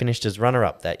finished as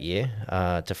runner-up that year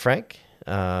to Frank.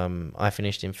 I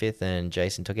finished in 5th, and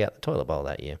Jason took out the toilet bowl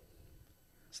that year.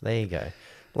 So there you go.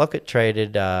 Lockett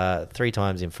traded 3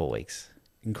 times in 4 weeks.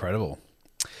 Incredible.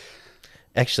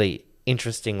 Actually,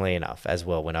 interestingly enough, as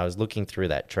well, when I was looking through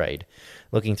that trade,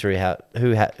 looking through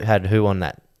who had who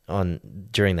on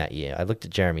during that year, I looked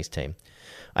at Jeremy's team.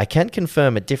 I can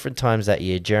confirm at different times that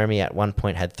year, Jeremy at one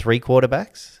point had 3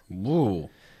 quarterbacks. Woo.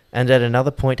 And at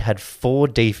another point had 4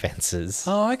 defenses.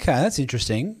 Oh, okay. That's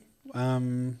interesting.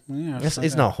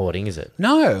 It's not hoarding, is it?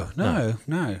 No.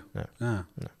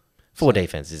 4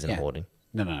 defenses isn't hoarding.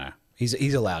 No.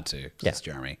 He's allowed to. Yeah. It's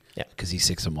Jeremy. Yeah. Because he's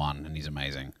 6-1 and he's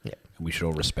amazing. Yeah. And we should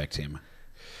all respect him.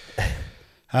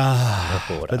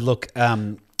 Reporter. But look,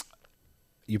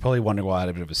 you probably wonder why I had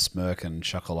a bit of a smirk and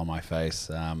chuckle on my face.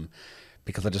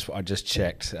 Because I just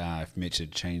checked if Mitch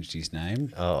had changed his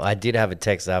name. Oh, I did have a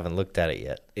text. I haven't looked at it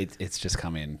yet. It's just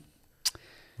come in.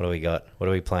 What do we got? What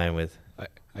are we playing with?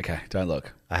 Okay, don't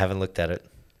look. I haven't looked at it.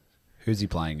 Who's he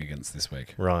playing against this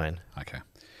week? Ryan. Okay.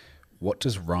 What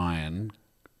does Ryan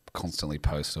constantly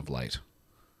post of late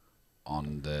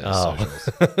on the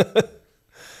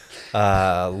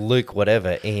socials? Luke,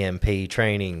 whatever, EMP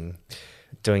training,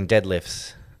 doing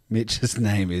deadlifts. Mitch's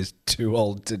name is Too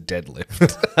Old to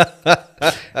Deadlift.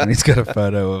 And he's got a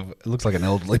photo of, it looks like an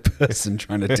elderly person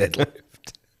trying to deadlift.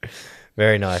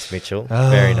 Very nice, Mitchell.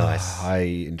 Very nice. I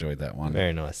enjoyed that one.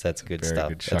 Very nice. That's good Very stuff.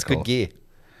 good That's chuckle. good gear.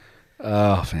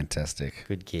 Oh, fantastic.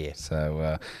 Good gear.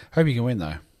 So, hope you can win,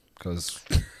 though, because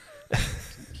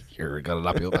you've got an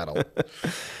uphill battle.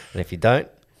 And if you don't,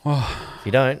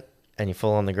 and you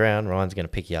fall on the ground, Ryan's going to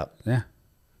pick you up Yeah,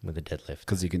 with a deadlift.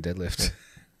 because you can deadlift.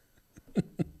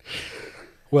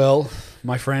 Well,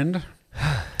 my friend,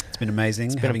 it's been amazing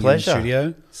It's been having a pleasure. you in the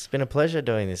studio. It's been a pleasure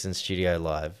doing this in studio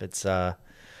live. It's a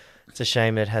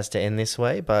shame it has to end this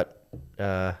way, but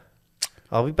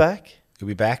I'll be back. You'll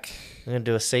be back. I'm going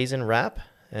to do a season wrap,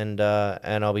 and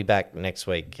I'll be back next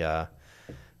week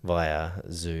via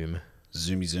Zoom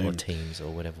Zoomy or Teams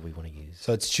or whatever we want to use.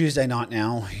 So it's Tuesday night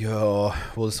now.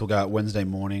 This will go out Wednesday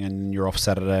morning, and you're off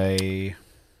Saturday.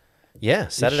 Yeah,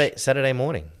 Saturday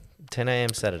morning, 10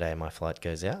 a.m. Saturday. My flight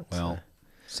goes out. Well,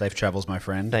 so safe travels, my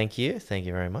friend. thank you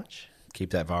very much. Keep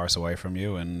that virus away from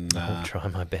you, and I'll try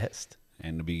my best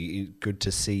and it'll be good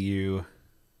to see you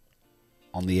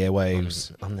on the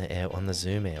airwaves, on the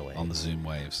Zoom airwaves. on the Zoom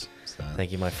waves. So,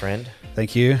 Thank you, my friend.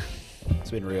 thank you.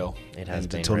 It's been real. It has and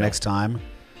been until real. next time,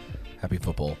 happy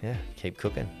football. Yeah, keep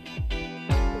cooking.